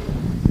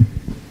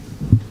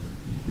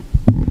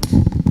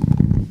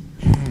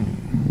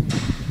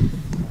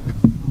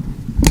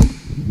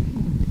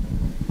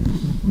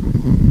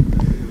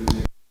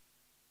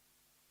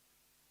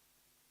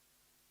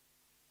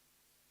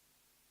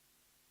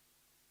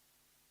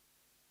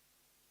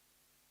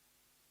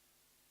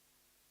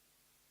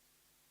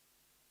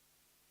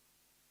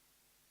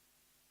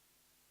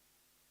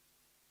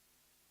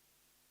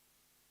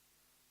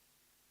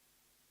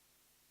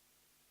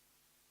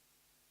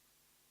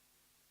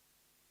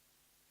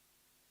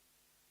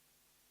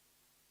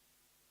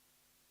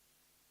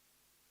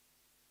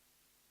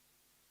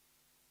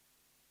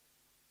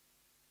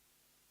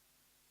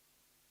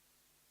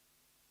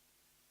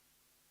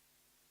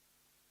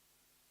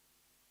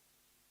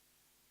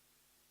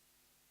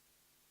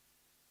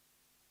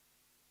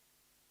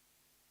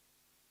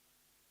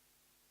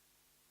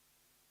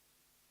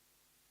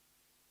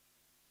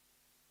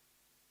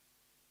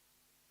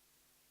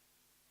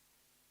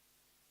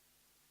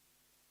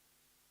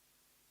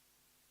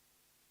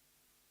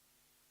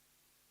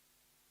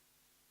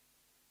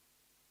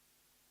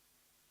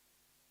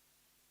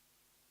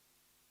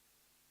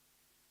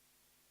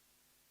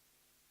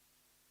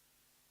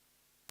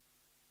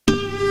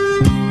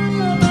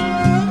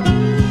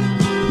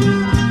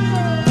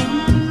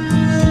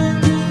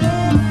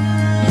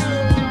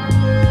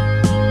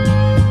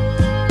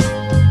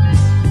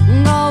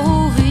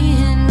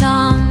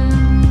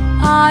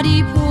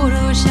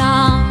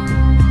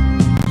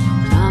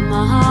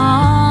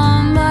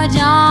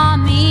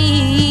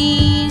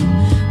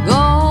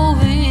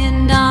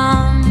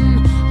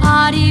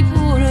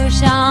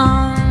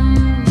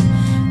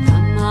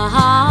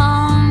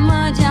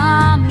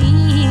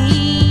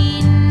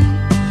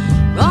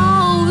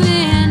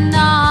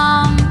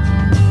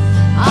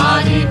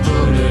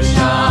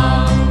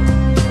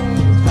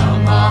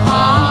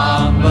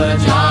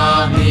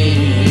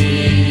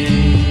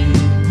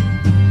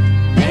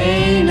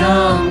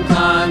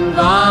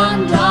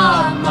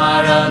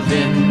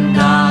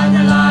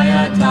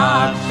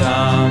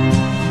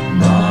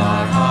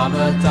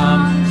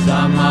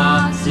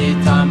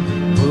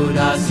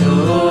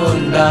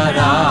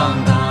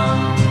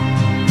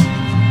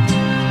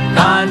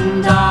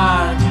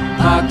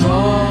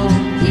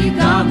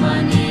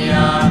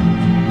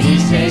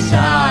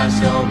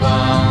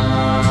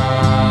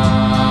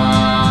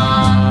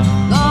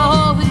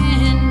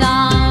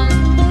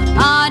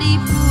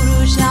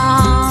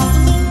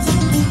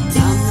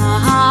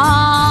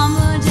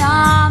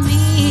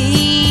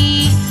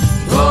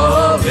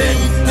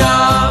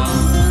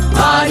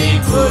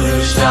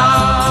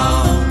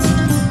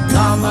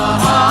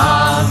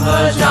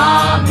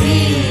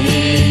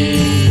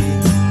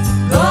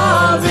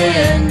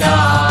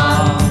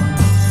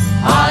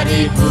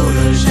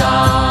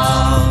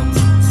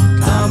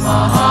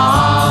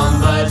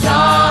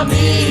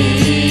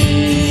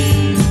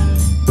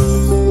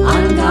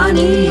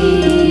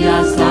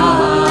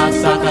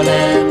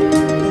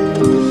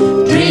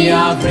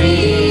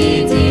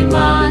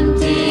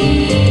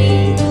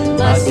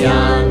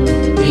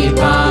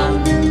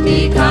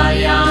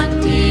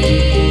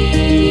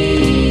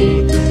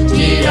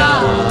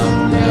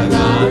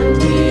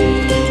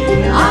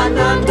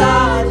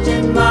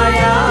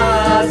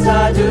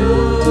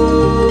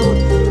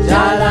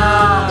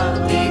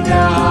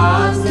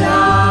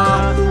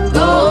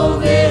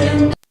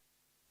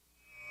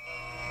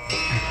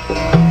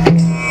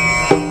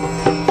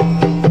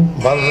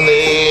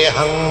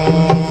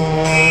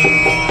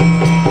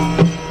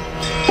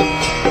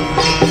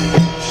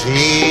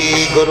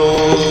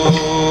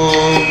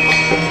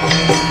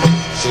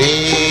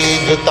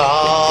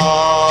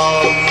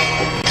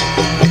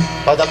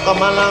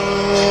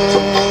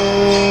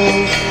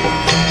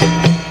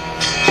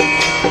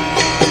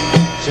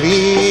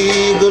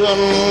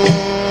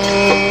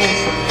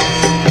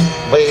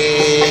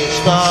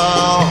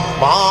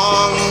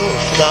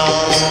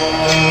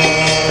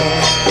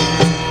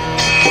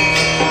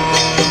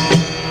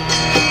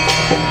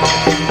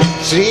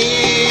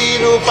 Sri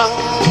Rupam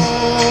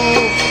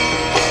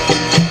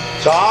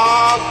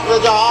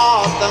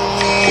Sakrajatam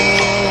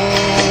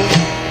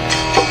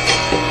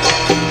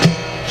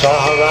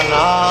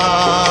Sahagana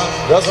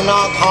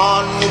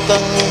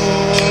Raghunathanvitam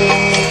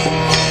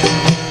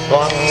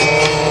Tvam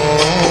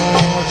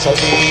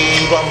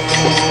Sajivam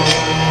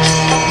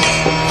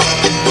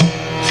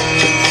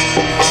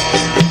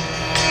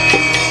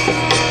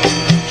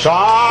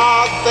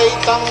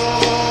Sadvaitam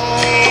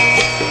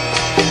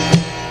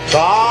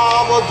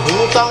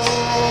Savadhutam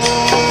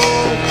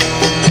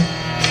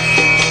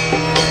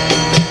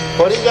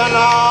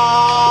Parijana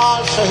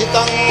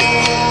Sahitam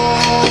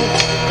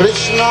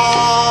Krishna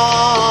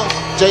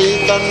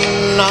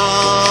Chaitanya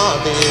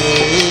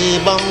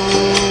Devam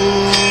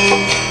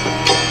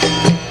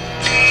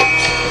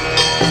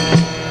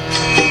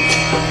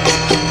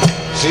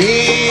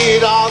Sri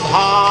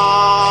Radha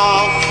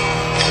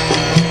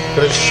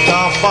Krishna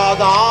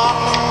Padam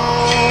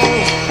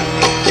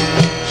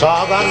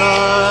Sagana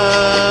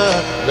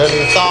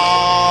Lalita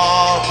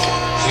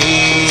Sri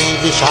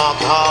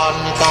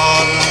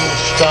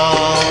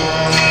Vishakhanitanstam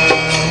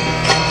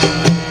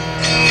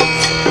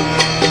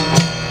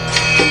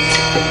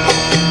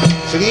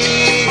Sri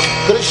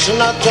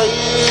Krishna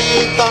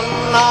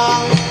Chaitanya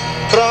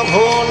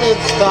Prabhu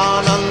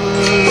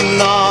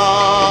Nityananda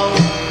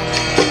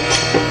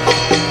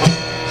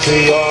Sri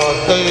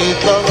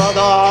Advaita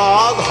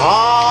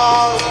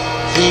Gadadhar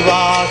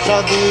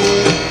Sivasadi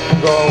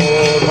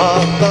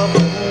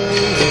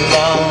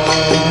Gaur-Bhakta-Vrinda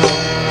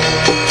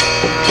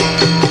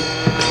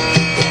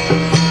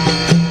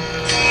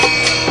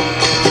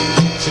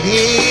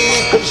Sri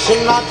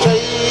Krishna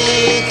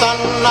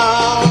Chaitanya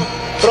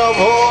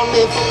Prabhu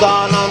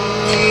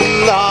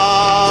Nityananda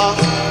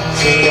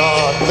Sri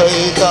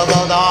Advaita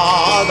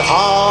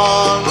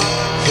Gadadhar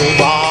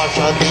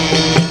Sivasadi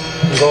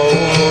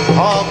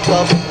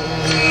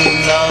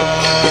Gaur-Bhakta-Vrinda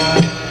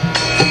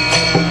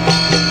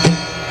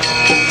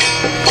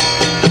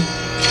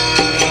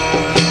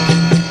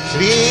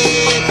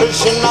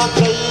Krishna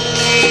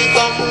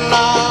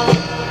Chaitanya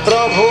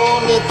Prabhu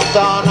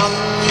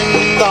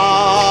Nityananda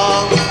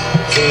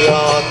Sri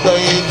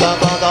Advaita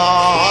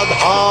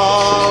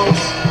Gadadhar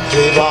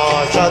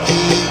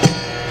Sivasadi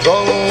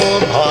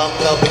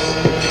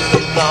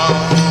Gaur-Bhakta-Vrinda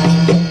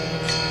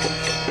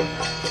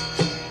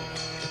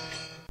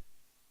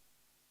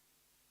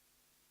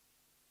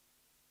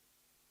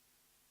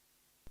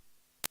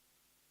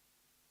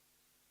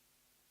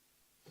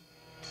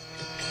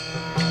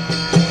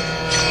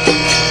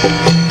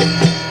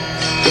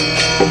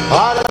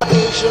Hare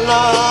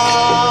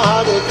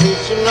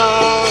Krishna,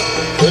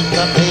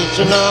 Krishna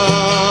Krishna,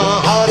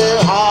 Hare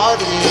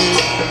Hare,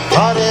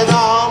 Hare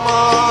Rama,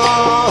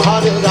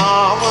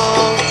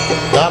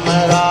 Rama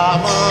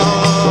Rama,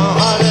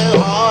 Hare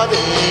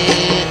Hare.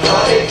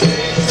 Hare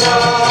Krishna,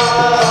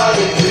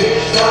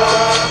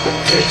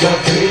 Krishna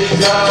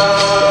Krishna,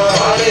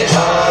 Hare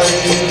Hare,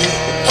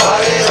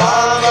 Hare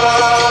Rama,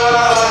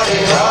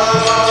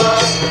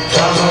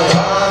 Rama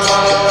Rama,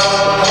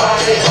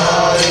 Hare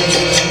Hare.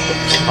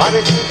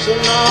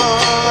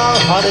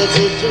 Hare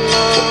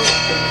Krishna,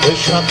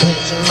 Krishna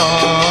Krishna,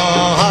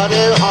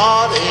 Hare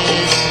Hare,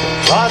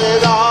 Hare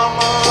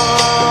Rama,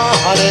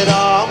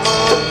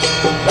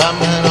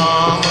 Rama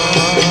Rama,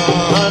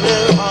 Hare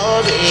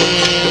Hare.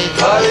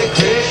 Hare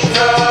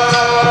Krishna,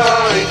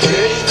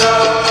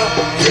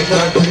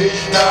 Krishna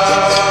Krishna,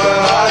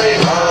 Hare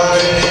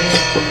Hare,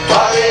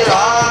 Hare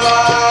Rama,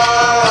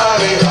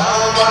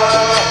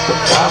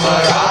 Rama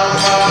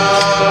Rama,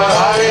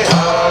 Hare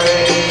Hare.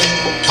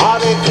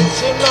 Hare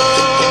Krishna,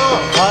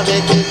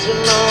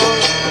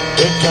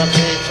 Krishna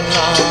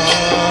Krishna,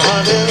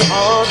 Hare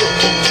Hare,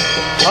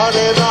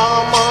 Hare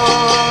Rama,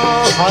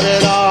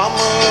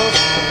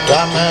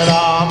 Rama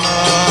Rama,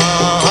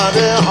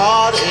 Hare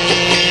Hare.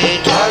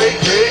 Hare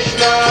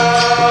Krishna,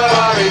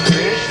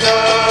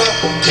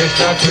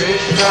 Krishna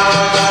Krishna,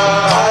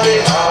 Hare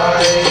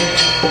Hare,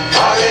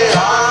 Hare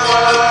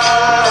Rama,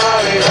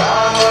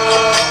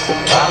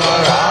 Rama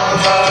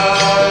Rama,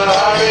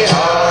 Hare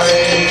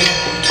Hare.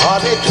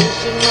 Hare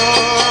Krishna,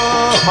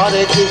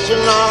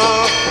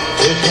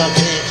 Krishna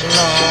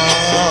Krishna,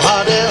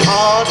 Hare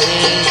Hare,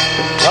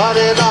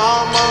 Hare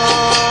Rama,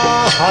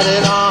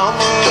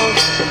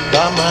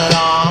 Rama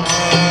Rama,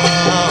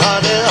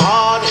 Hare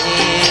Hare.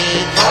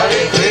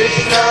 Hare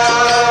Krishna,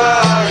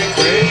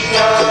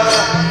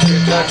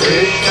 Krishna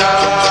Krishna,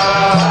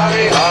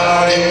 Hare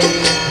Hare,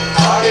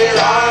 Hare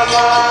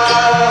Rama,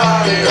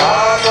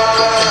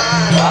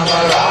 Rama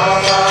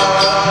Rama,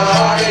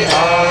 Hare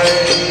Hare.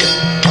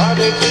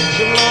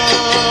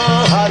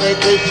 Hare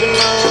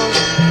Krishna,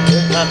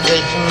 Krishna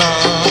Krishna,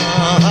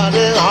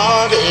 Hare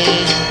Hare,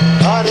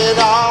 Hare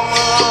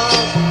Rama,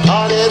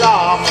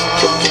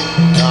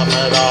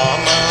 Rama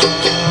Rama,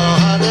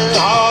 Hare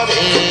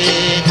Hare.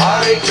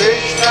 Hare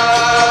Krishna,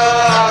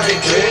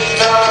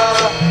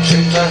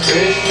 Krishna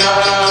Krishna,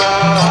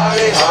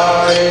 Hare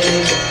Hare,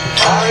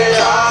 Hare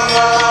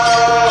Rama,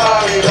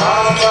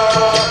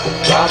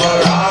 Rama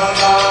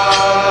Rama,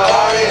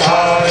 Hare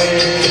Hare.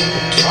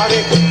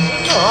 Hare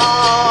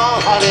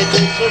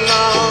Krishna,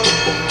 Krishna,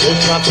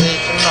 Krishna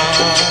Krishna,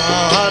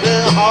 Hare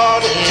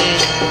Hare,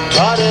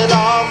 Hare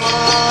Rama,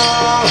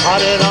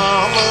 Hare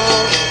Rama,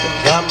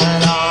 Rama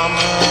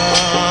Rama,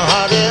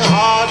 Hare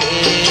Hare.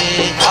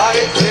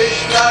 Hare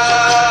Krishna,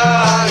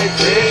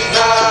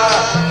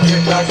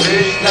 Krishna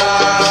Krishna,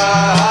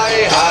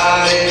 Hare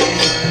Hare,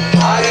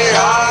 Hare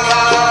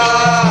Rama,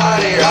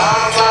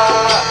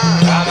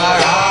 Rama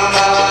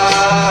Rama,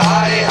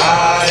 Hare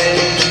Hare.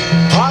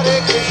 Hare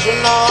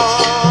Krishna,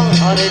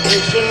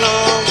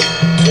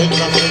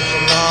 Krishna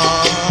Krishna,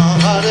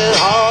 Hare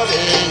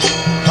Hare,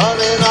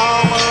 Hare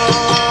Rama,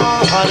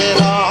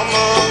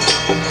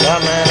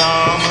 Rama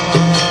Rama,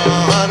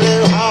 Hare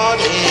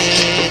Hare.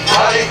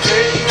 Hare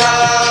Krishna,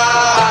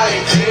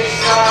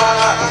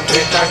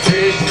 Krishna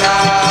Krishna,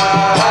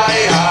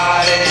 Hare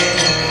Hare,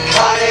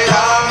 Hare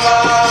Rama,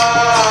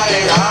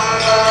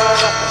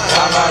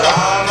 Rama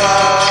Rama,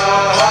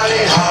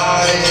 Hare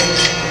Hare.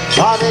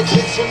 Hare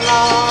Krishna,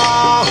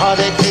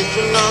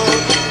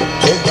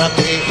 Krishna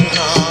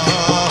Krishna,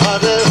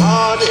 Hare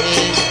Hare,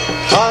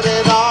 Hare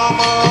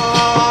Rama,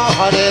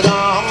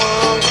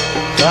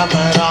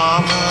 Rama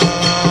Rama,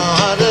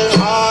 Hare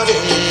Hare.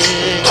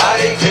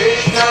 Hare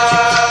Krishna,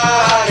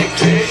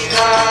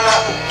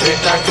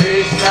 Krishna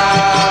Krishna,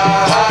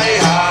 Hare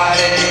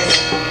Hare,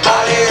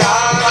 Hare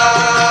Rama,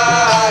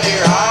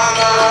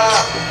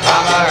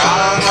 Rama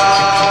Rama,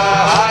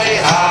 Hare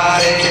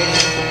Hare.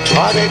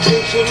 Hare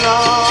Krishna,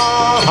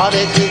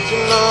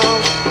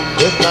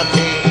 Krishna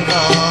Krishna,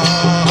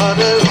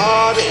 Hare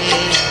Hare,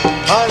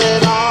 Hare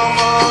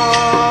Rama,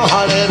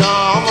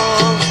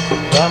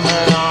 Rama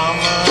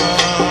Rama,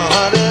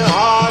 Hare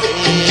Hare.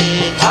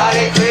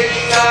 Hare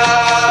Krishna,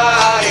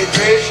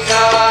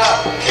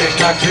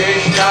 Krishna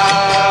Krishna,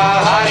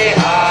 Hare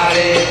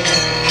Hare,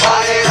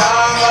 Hare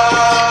Rama,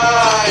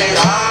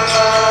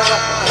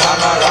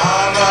 Rama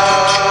Rama,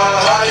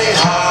 Hare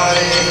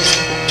Hare.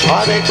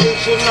 Hare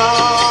Krishna,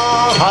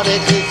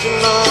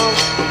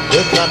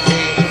 Krishna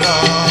Krishna,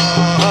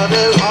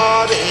 Hare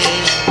Hare,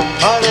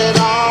 Hare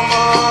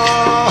Rama,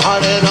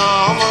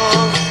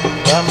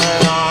 Rama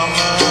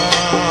Rama,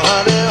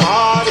 Hare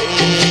Hare.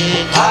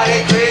 Hare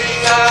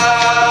Krishna,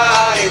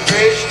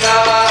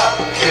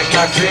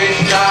 Krishna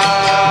Krishna,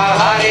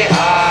 Hare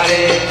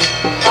Hare,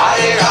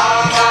 Hare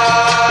Rama,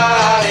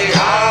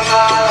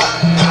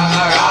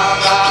 Rama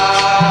Rama,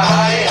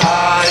 Hare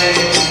Hare.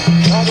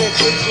 Hare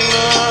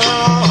Krishna,